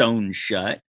sewn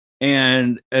shut,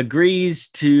 and agrees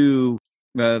to,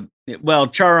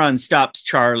 Charon stops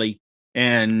Charlie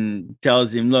and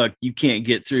tells him, "Look, you can't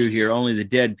get through here. Only the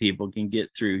dead people can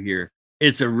get through here.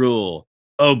 It's a rule.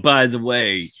 Oh, by the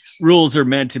way, rules are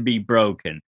meant to be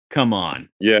broken. Come on."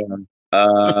 Yeah.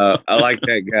 I like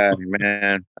that guy,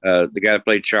 man. The guy that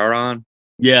played Charon.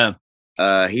 Yeah.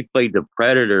 He played the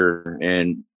Predator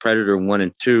in Predator 1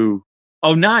 and 2.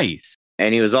 Oh, nice.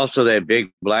 And he was also that big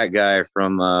black guy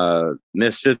from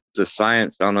Misfits of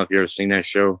Science. I don't know if you ever seen that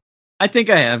show. I think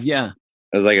I have, yeah.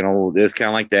 It was like it's kind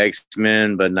of like the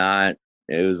X-Men, but not.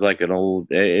 It was like an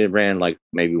old. It ran like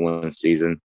maybe one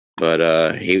season,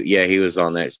 but he was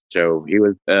on that show. He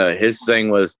was his thing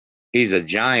was he's a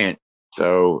giant,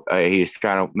 so he's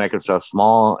trying to make himself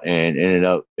small, and ended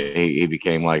up he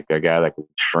became like a guy that could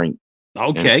shrink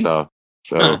and stuff.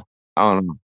 So I don't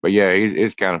know, but yeah,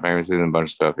 he's kind of famous in a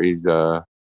bunch of stuff. He's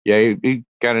he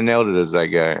kind of nailed it as that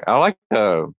guy. I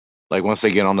like once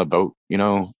they get on the boat,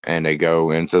 and they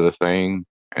go into the thing,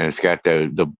 and it's got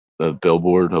the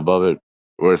billboard above it,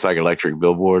 where it's like electric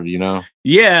billboard,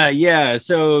 Yeah.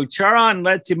 So Charon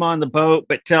lets him on the boat,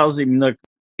 but tells him,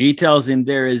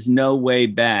 there is no way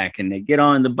back. And they get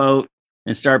on the boat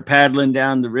and start paddling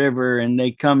down the river, and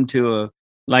they come to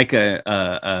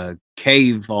a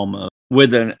cave almost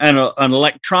with an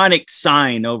electronic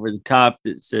sign over the top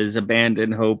that says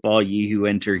 "Abandon hope, all ye who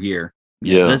enter here."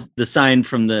 Yeah, the sign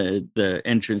from the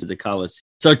entrance of the Colosseum.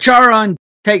 So Charon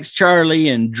takes Charlie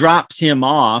and drops him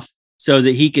off so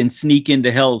that he can sneak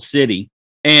into Hell City.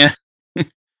 And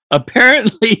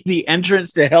apparently the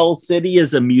entrance to Hell City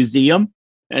is a museum,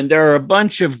 and there are a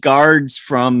bunch of guards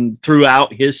from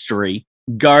throughout history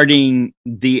guarding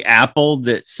the apple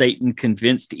that Satan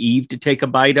convinced Eve to take a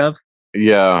bite of.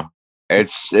 Yeah.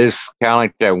 It's kind of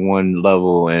like that one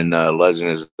level in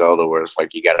Legend of Zelda where it's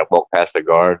like you got to walk past the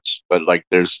guards, but like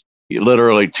there's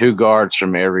literally 2 guards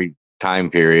from every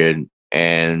time period,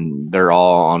 and they're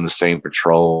all on the same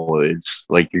patrol. It's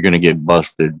like you're gonna get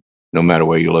busted no matter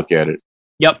where you look at it.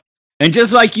 Yep. And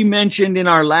just like you mentioned in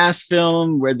our last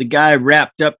film, where the guy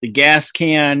wrapped up the gas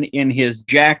can in his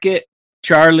jacket,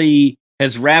 Charlie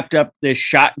has wrapped up this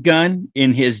shotgun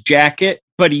in his jacket,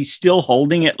 but he's still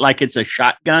holding it like it's a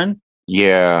shotgun.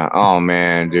 Yeah. Oh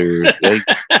man, dude. They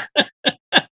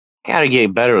gotta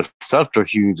get better with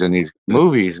subterfuge in these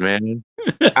movies, man.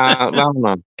 I don't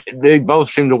know. They both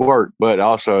seem to work, but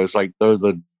also it's like they're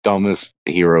the dumbest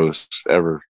heroes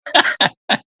ever.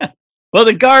 Well,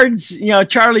 the guards,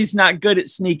 Charlie's not good at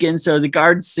sneaking, so the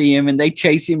guards see him and they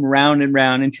chase him round and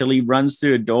round until he runs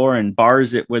through a door and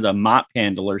bars it with a mop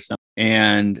handle or something.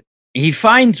 And he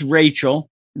finds Rachel.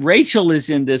 Rachel is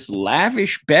in this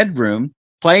lavish bedroom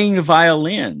playing a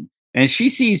violin, and she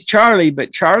sees Charlie,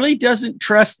 but Charlie doesn't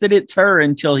trust that it's her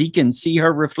until he can see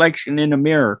her reflection in a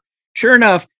mirror. Sure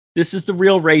enough, this is the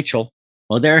real Rachel.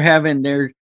 Well, they're having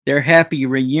their happy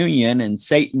reunion, and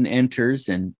Satan enters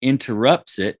and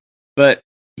interrupts it, but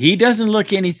he doesn't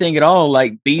look anything at all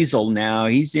like Beazle now.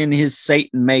 He's in his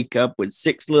Satan makeup with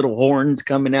 6 little horns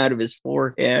coming out of his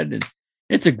forehead, and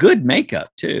it's a good makeup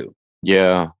too.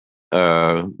 Yeah.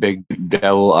 Big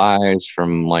devil eyes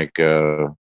from like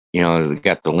got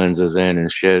the lenses in and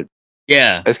shit.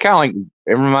 Yeah, it's kind of like,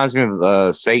 it reminds me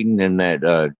of Satan in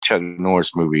that Chuck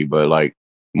Norris movie, but like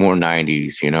more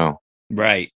 90s.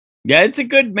 Right. Yeah, it's a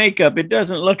good makeup. It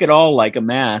doesn't look at all like a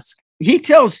mask. He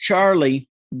tells Charlie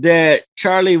that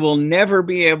Charlie will never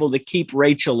be able to keep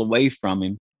Rachel away from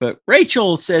him, but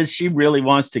Rachel says she really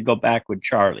wants to go back with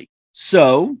Charlie.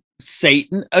 So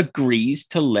Satan agrees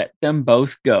to let them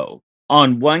both go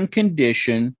on one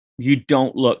condition: you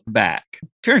don't look back.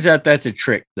 Turns out that's a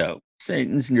trick, though.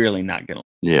 Satan's really not going to.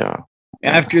 Yeah.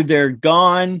 After they're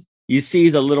gone, you see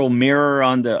the little mirror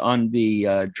on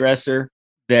the dresser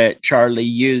that Charlie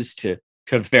used to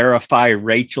verify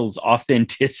Rachel's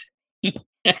authenticity.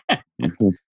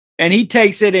 And he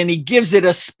takes it and he gives it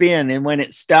a spin, and when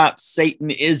it stops,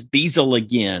 Satan is Beazle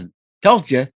again.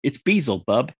 Told you, it's Beazle,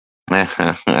 bub.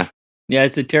 Yeah,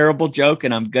 it's a terrible joke,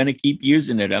 and I'm going to keep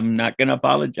using it. I'm not going to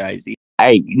apologize either.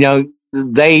 Hey,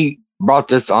 they brought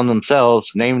this on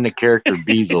themselves, naming the character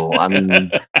Beazle. I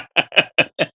mean,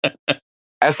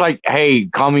 that's like, hey,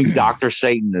 call me Dr.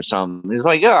 Satan or something. It's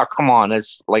like, oh, come on.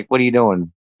 It's like, what are you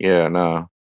doing? Yeah, no.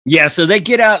 Yeah, so they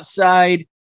get outside,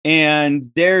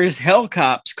 and there's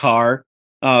Hellcop's car.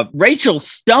 Rachel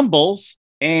stumbles,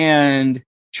 and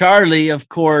Charlie, of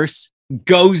course,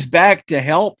 goes back to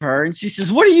help her, and she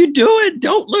says, "What are you doing?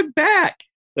 Don't look back."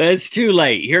 But it's too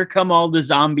late. Here come all the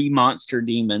zombie monster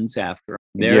demons after her.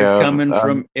 They're coming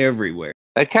from everywhere.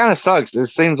 That kind of sucks. It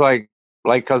seems like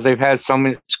because they've had so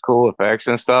much cool effects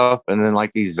and stuff, and then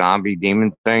like these zombie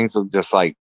demon things look just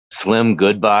like Slim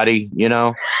Goodbody,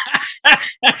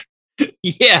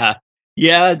 Yeah,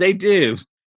 they do.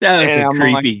 That was a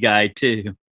creepy guy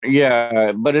too.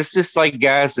 Yeah, but it's just like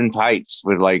guys in tights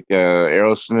with like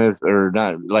Aerosmith or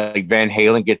not, like Van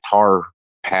Halen guitar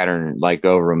pattern like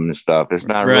over them and stuff. It's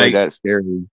not really that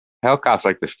scary. Hellcop's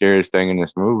like the scariest thing in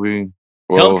this movie.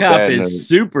 Well, Hellcop is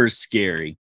super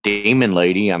scary. Demon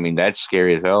Lady, I mean, that's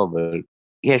scary as hell, but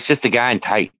yeah, it's just a guy in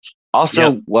tights.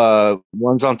 Also,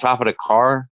 one's on top of the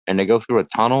car and they go through a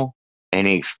tunnel and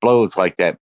he explodes like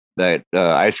that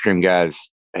ice cream guy's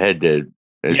head did.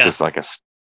 It's just like a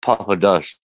puff of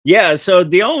dust. Yeah, so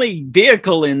the only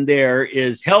vehicle in there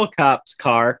is Hellcop's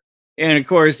car. And of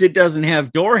course, it doesn't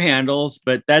have door handles,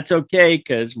 but that's okay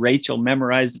because Rachel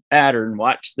memorized the pattern.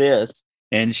 Watch this.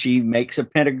 And she makes a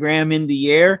pentagram in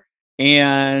the air,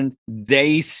 and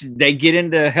they get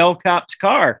into Hellcop's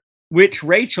car, which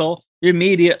Rachel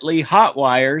immediately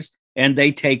hotwires, and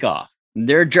they take off.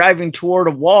 They're driving toward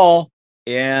a wall,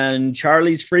 and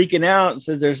Charlie's freaking out and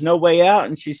says, "There's no way out."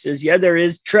 And she says, "Yeah, there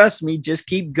is. Trust me, just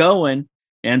keep going."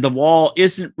 And the wall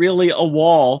isn't really a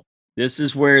wall. This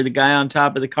is where the guy on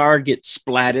top of the car gets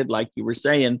splatted, like you were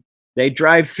saying. They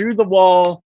drive through the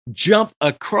wall, jump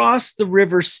across the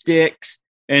river Styx,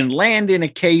 and land in a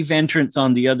cave entrance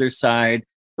on the other side,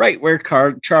 right where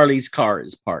Charlie's car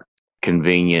is parked.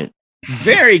 Convenient.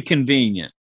 Very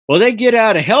convenient. Well, they get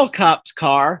out of Hellcop's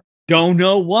car. Don't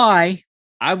know why.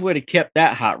 I would have kept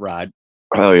that hot rod.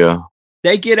 Oh, yeah.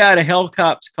 They get out of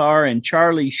Hellcop's car, and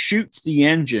Charlie shoots the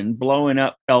engine, blowing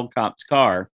up Hellcop's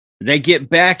car. They get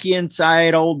back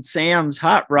inside old Sam's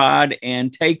hot rod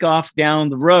and take off down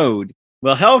the road.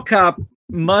 Well, Hellcop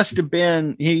must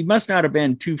not have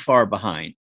been too far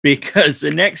behind, because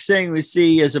the next thing we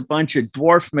see is a bunch of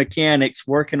dwarf mechanics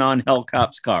working on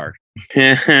Hellcop's car.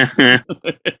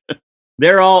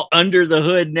 They're all under the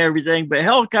hood and everything, but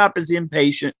Hellcop is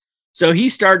impatient. So he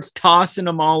starts tossing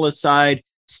them all aside,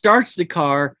 starts the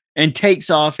car, and takes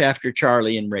off after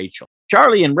Charlie and Rachel.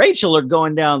 Charlie and Rachel are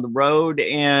going down the road,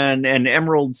 and an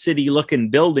Emerald City looking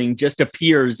building just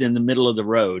appears in the middle of the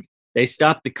road. They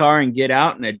stop the car and get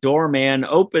out, and a doorman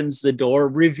opens the door,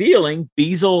 revealing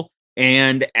Beezle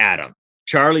and Adam.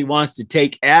 Charlie wants to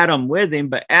take Adam with him,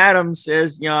 but Adam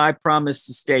says, I promised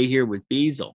to stay here with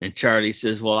Beezle. And Charlie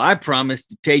says, well, I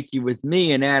promised to take you with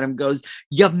me. And Adam goes,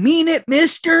 you mean it,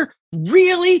 mister?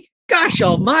 Really? Gosh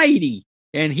almighty.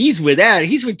 And he's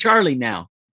with Charlie now.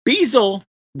 Beezle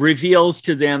reveals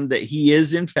to them that he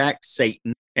is, in fact,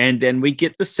 Satan. And then we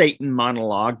get the Satan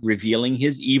monologue revealing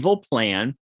his evil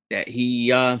plan, that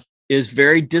he is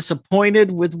very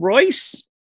disappointed with Royce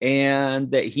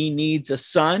and that he needs a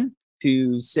son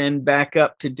to send back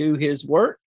up to do his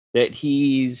work, that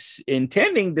he's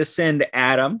intending to send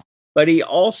Adam, but he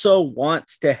also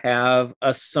wants to have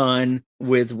a son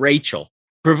with Rachel,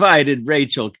 provided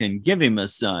Rachel can give him a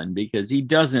son, because he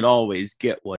doesn't always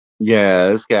get what. Yeah,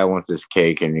 this guy wants his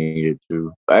cake and eat it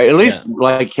too. At least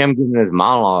like him giving his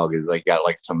monologue is like got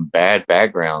like some bad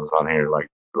backgrounds on here, like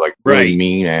really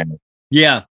mean and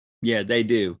they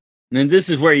do. And this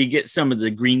is where you get some of the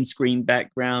green screen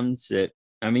backgrounds that,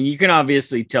 you can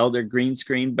obviously tell they're green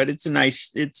screen, but it's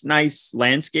nice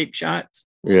landscape shots.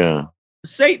 Yeah.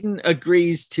 Satan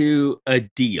agrees to a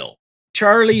deal.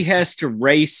 Charlie has to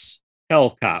race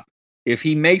Hellcop. If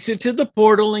he makes it to the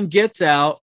portal and gets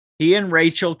out, he and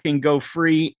Rachel can go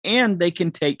free, and they can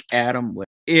take Adam with.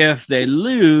 If they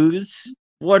lose,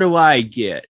 what do I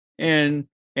get? And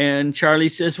Charlie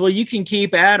says, well, you can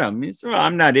keep Adam. He says, well,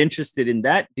 I'm not interested in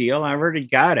that deal. I've already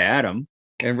got Adam.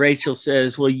 And Rachel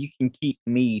says, well, you can keep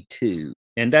me too.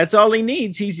 And that's all he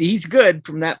needs. He's good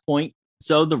from that point.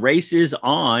 So the race is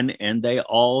on, and they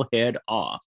all head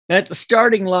off. At the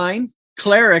starting line,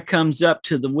 Clara comes up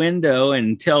to the window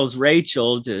and tells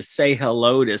Rachel to say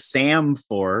hello to Sam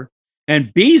for her.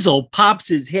 And Beezle pops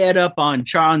his head up on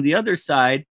the other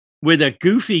side with a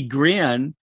goofy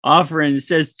grin, offering and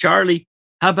says, Charlie,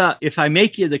 how about if I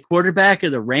make you the quarterback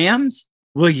of the Rams?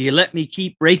 Will you let me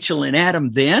keep Rachel and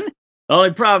Adam then? The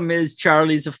only problem is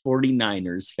Charlie's a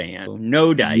 49ers fan. So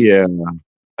no dice. Yeah.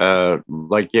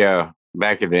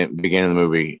 Back at the beginning of the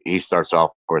movie, he starts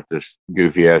off with this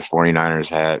goofy ass 49ers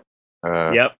hat.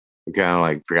 Yep. Kind of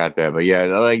like forgot that. But yeah,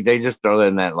 like they just throw that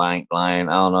in that line. I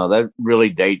don't know. That really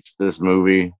dates this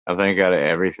movie, I think, out of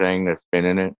everything that's been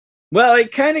in it. Well,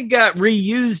 it kind of got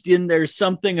reused in There's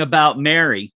Something About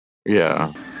Mary. Yeah.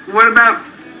 What about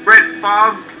Brett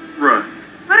Favre?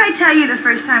 What'd I tell you the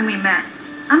first time we met?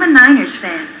 I'm a Niners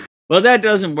fan. Well, that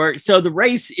doesn't work. So the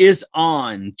race is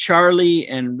on. Charlie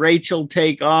and Rachel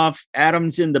take off.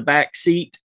 Adam's in the back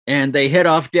seat, and they head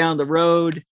off down the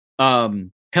road.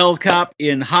 Hellcop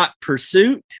in hot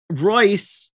pursuit.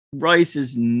 Royce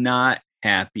is not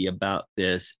happy about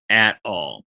this at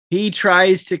all. He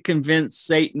tries to convince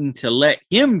Satan to let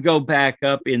him go back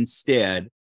up instead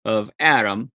of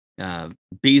Adam.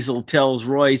 Beezle tells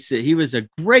Royce that he was a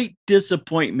great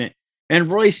disappointment, and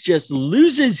Royce just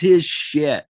loses his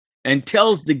shit and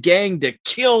tells the gang to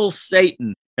kill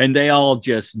Satan. And they all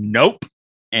just nope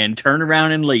and turn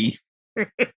around and leave.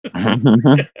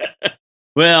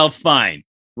 Well, fine.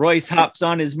 Royce hops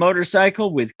on his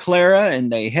motorcycle with Clara,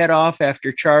 and they head off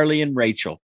after Charlie and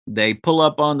Rachel. They pull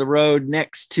up on the road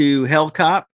next to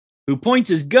Hellcop, who points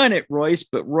his gun at Royce,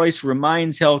 but Royce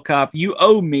reminds Hellcop, "You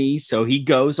owe me," so he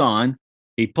goes on.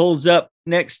 He pulls up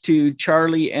next to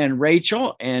Charlie and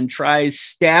Rachel and tries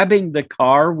stabbing the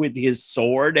car with his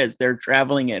sword as they're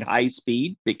traveling at high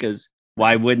speed, because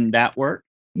why wouldn't that work?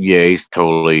 Yeah, he's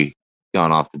totally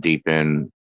gone off the deep end.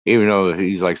 Even though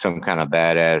he's like some kind of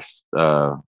badass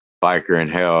biker in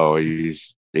hell,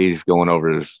 he's going over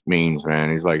his means,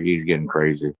 man. He's getting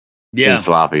crazy. Yeah. Getting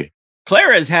sloppy.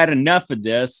 Clara's had enough of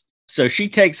this, so she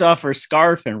takes off her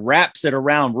scarf and wraps it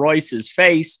around Royce's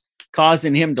face,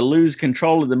 causing him to lose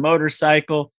control of the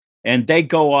motorcycle, and they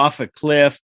go off a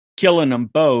cliff, killing them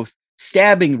both,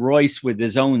 stabbing Royce with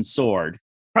his own sword.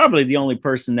 Probably the only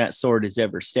person that sword has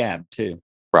ever stabbed, too.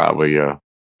 Probably, yeah.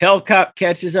 Hellcop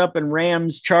catches up and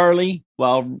rams Charlie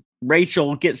while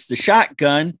Rachel gets the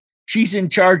shotgun. She's in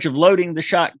charge of loading the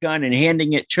shotgun and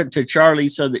handing it to Charlie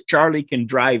so that Charlie can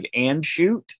drive and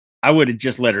shoot. I would have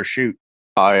just let her shoot.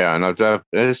 Oh, yeah. No,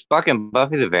 it's fucking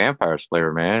Buffy the Vampire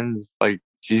Slayer, man. It's like,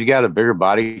 she's got a bigger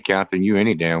body count than you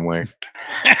any damn way.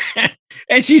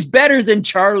 And she's better than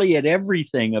Charlie at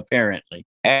everything, apparently.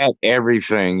 At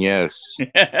everything, yes.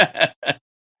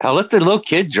 Hell, let the little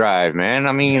kid drive, man.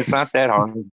 I mean, it's not that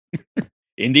hard.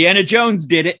 Indiana Jones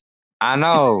did it. I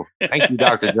know. Thank you,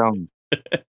 Dr. Jones.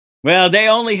 Well, they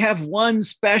only have one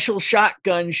special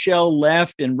shotgun shell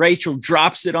left, and Rachel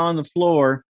drops it on the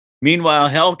floor. Meanwhile,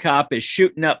 Hellcop is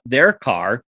shooting up their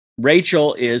car.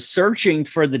 Rachel is searching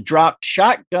for the dropped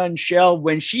shotgun shell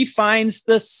when she finds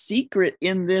the secret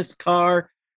in this car.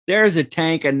 There's a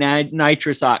tank of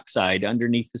nitrous oxide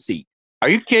underneath the seat. Are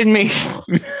you kidding me?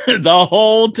 The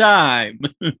whole time.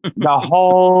 The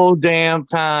whole damn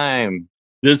time.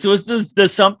 This was the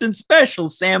something special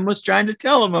Sam was trying to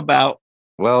tell him about.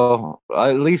 Well,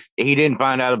 at least he didn't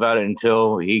find out about it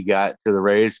until he got to the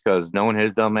race, because knowing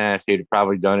his dumb ass, he'd have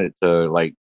probably done it to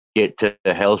like get to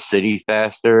Hell City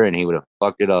faster, and he would have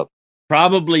fucked it up.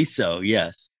 Probably so,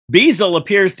 yes. Beazle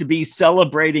appears to be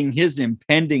celebrating his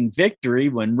impending victory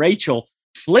when Rachel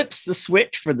flips the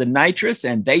switch for the nitrous,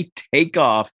 and they take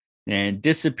off and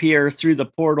disappear through the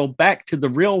portal back to the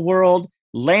real world,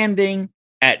 landing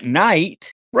at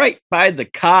night right by the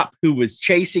cop who was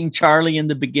chasing Charlie in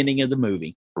the beginning of the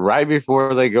movie. Right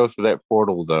before they go through that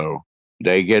portal, though,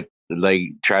 they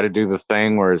try to do the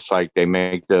thing where it's like they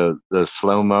make the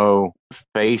slow-mo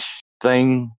space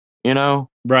thing, you know?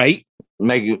 Right.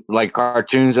 Make it like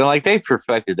cartoons, and like they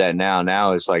perfected that now.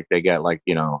 Now it's like they got like,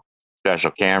 you know,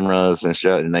 special cameras and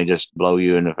shit, and they just blow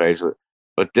you in the face with.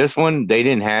 But this one, they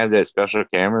didn't have that special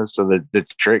camera, so the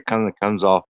trick comes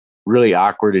off really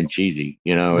awkward and cheesy.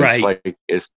 You know, it's right. like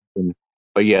it's.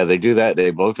 But yeah, they do that.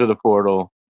 They blow through the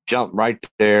portal, jump right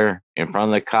there in front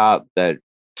of the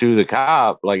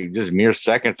cop. Like just mere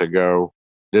seconds ago,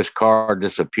 this car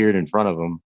disappeared in front of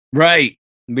them. Right,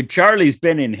 but Charlie's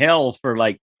been in hell for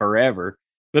like forever.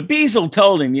 But Beazle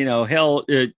told him, you know, hell,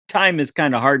 time is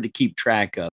kind of hard to keep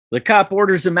track of. The cop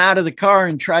orders him out of the car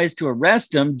and tries to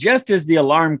arrest him. Just as the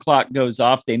alarm clock goes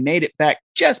off, they made it back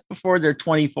just before their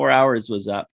 24 hours was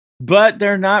up. But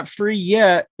they're not free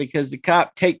yet, because the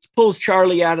cop pulls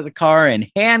Charlie out of the car and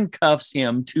handcuffs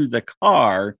him to the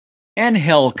car. And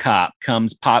Hellcop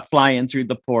comes flying through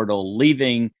the portal,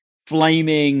 leaving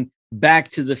flaming Back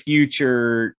to the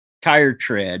Future tire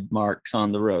tread marks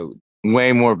on the road.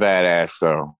 Way more badass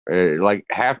though. Like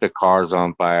half the car's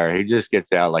on fire. He just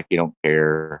gets out like he don't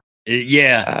care.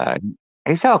 Yeah.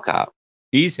 He's Hellcop.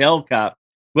 He's Hellcop.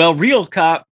 Well, Real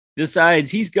Cop decides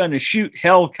he's going to shoot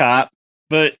Hellcop,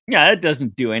 but yeah, it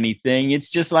doesn't do anything. It's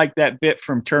just like that bit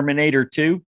from Terminator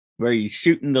 2 where he's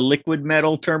shooting the liquid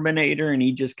metal Terminator and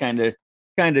he just kind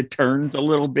of turns a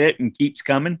little bit and keeps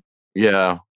coming.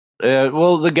 Yeah.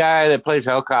 Well, the guy that plays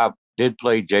Hellcop did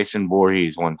play Jason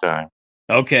Voorhees one time.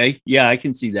 Okay. Yeah, I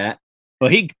can see that. Well,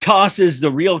 he tosses the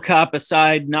Real Cop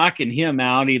aside, knocking him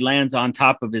out. He lands on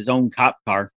top of his own cop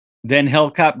car. Then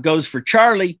Hellcop goes for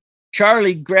Charlie.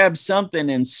 Charlie grabs something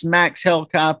and smacks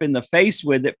Hellcop in the face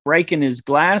with it, breaking his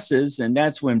glasses. And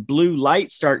that's when blue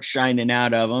light starts shining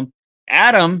out of him.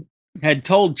 Adam had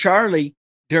told Charlie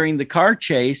during the car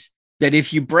chase that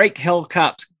if you break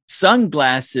Hellcop's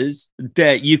sunglasses,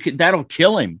 that'll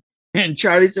kill him. And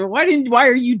Charlie said, why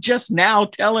are you just now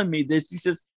telling me this? He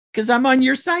says, because I'm on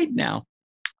your side now.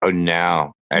 Oh,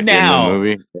 now. Now. The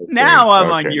movie? Now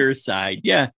I'm on your side.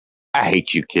 Yeah. I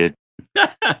hate you, kid.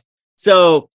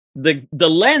 So the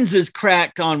lens is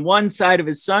cracked on one side of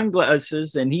his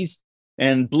sunglasses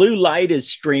and blue light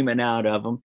is streaming out of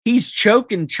him. He's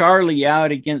choking Charlie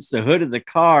out against the hood of the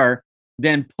car,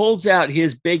 then pulls out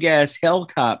his big ass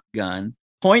Hellcop gun,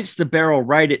 points the barrel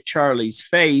right at Charlie's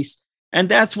face. And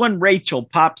that's when Rachel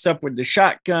pops up with the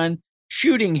shotgun,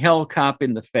 shooting Hell Cop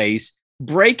in the face,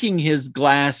 breaking his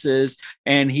glasses,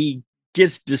 and he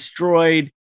gets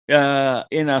destroyed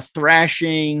in a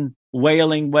thrashing,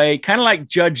 wailing way, kind of like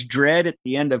Judge Dredd at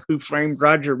the end of Who Framed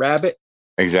Roger Rabbit.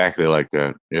 Exactly like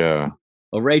that. Yeah.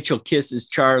 Well, Rachel kisses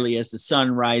Charlie as the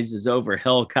sun rises over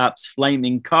Hell Cop's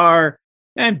flaming car,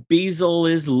 and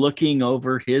Beazle is looking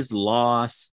over his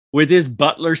loss with his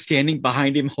butler standing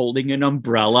behind him holding an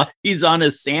umbrella. He's on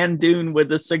a sand dune with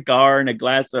a cigar and a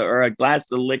glass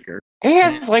of liquor. He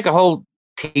has like a whole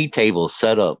tea table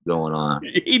set up going on.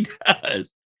 He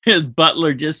does. His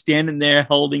butler just standing there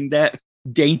holding that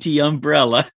dainty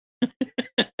umbrella.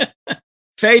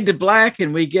 Fade to black,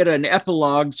 and we get an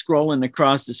epilogue scrolling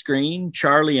across the screen.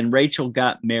 Charlie and Rachel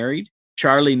got married.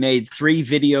 Charlie made 3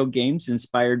 video games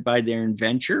inspired by their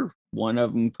adventure. One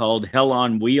of them called Hell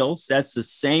on Wheels. That's the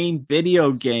same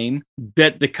video game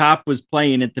that the cop was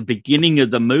playing at the beginning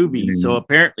of the movie. Mm-hmm. So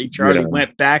apparently Charlie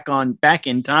went back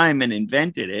in time and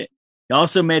invented it. He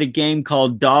also made a game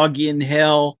called Dog in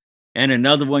Hell and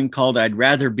another one called I'd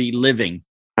Rather Be Living.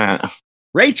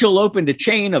 Rachel opened a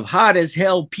chain of hot as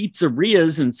hell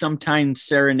pizzerias and sometimes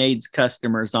serenades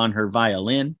customers on her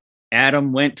violin.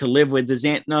 Adam went to live with his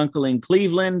aunt and uncle in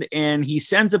Cleveland, and he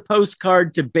sends a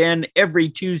postcard to Ben every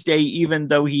Tuesday, even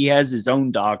though he has his own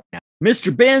dog now.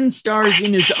 Mr. Ben stars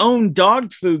in his own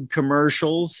dog food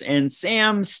commercials, and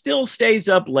Sam still stays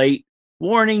up late,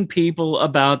 warning people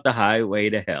about the highway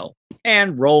to hell.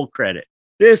 And roll credit.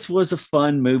 This was a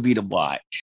fun movie to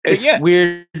watch. It's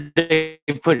weird they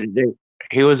put it there.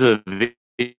 He was a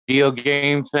video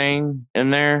game thing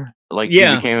in there. Like he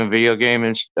became a video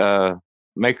game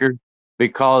maker,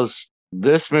 because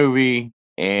this movie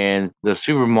and the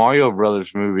Super Mario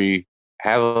Brothers movie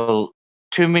have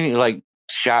too many like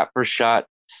shot for shot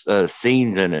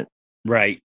scenes in it.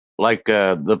 Right. Like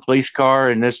the police car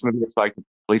in this movie, it's like the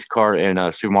police car in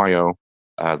Super Mario,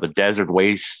 the desert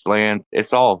wasteland.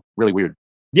 It's all really weird.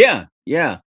 Yeah.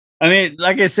 Yeah. I mean,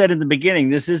 like I said in the beginning,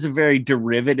 this is a very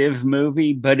derivative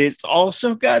movie, but it's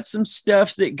also got some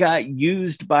stuff that got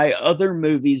used by other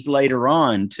movies later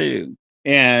on, too.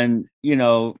 And, you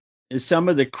know, some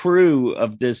of the crew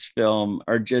of this film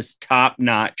are just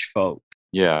top-notch folks.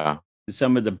 Yeah.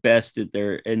 Some of the best that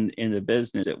they're in the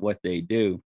business at what they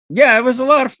do. Yeah, it was a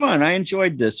lot of fun. I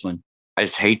enjoyed this one. I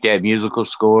just hate that musical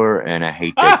score, and I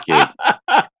hate that kid.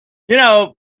 You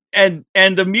know, and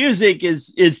the music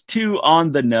is too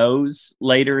on the nose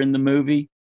later in the movie,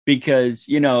 because,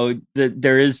 you know,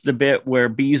 there is the bit where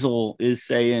Beazle is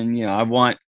saying, you know, I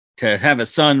want to have a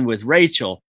son with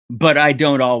Rachel, but I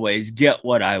don't always get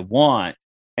what I want.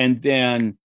 And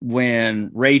then when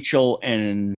Rachel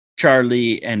and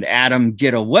Charlie and Adam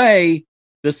get away,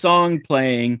 the song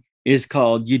playing is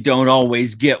called You Don't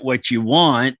Always Get What You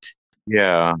Want.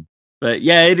 Yeah. But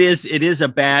yeah, it is a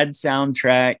bad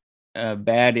soundtrack,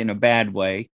 bad in a bad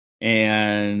way,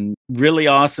 and really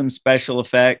awesome special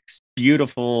effects,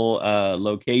 beautiful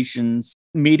locations,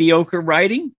 mediocre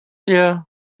writing. Yeah.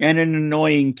 And an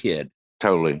annoying kid.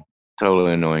 Totally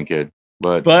annoying kid,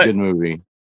 but good movie.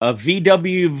 A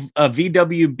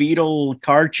VW Beetle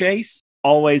car chase,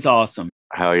 always awesome.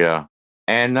 Hell yeah.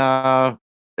 And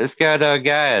it's got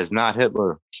guys, not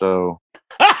Hitler, so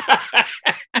that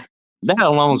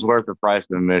alone is worth the price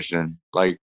of admission.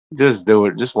 Like, just do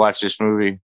it. Just watch this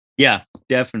movie. Yeah,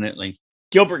 definitely.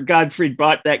 Gilbert Gottfried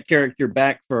brought that character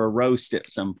back for a roast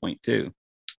at some point too.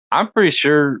 I'm pretty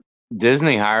sure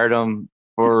Disney hired him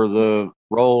for the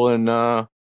role in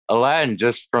Aladdin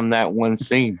just from that one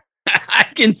scene. I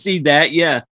can see that.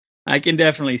 Yeah, I can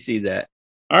definitely see that.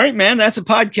 All right, man, that's a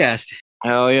podcast.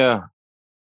 Hell yeah.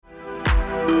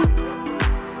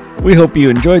 We hope you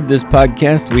enjoyed this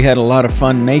podcast. We had a lot of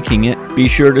fun making it. Be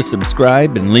sure to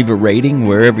subscribe and leave a rating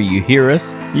wherever you hear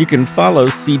us. You can follow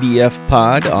CDF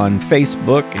Pod on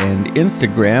Facebook and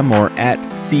Instagram, or at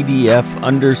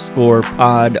CDF_pod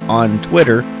on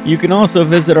Twitter. You can also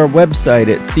visit our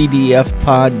website at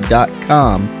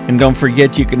cdfpod.com. And don't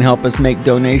forget, you can help us make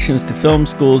donations to film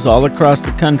schools all across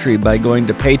the country by going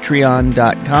to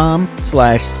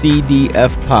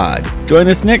patreon.com/CDFpod. Join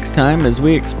us next time as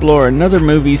we explore another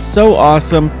movie so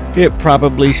awesome it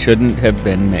probably shouldn't have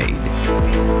been made.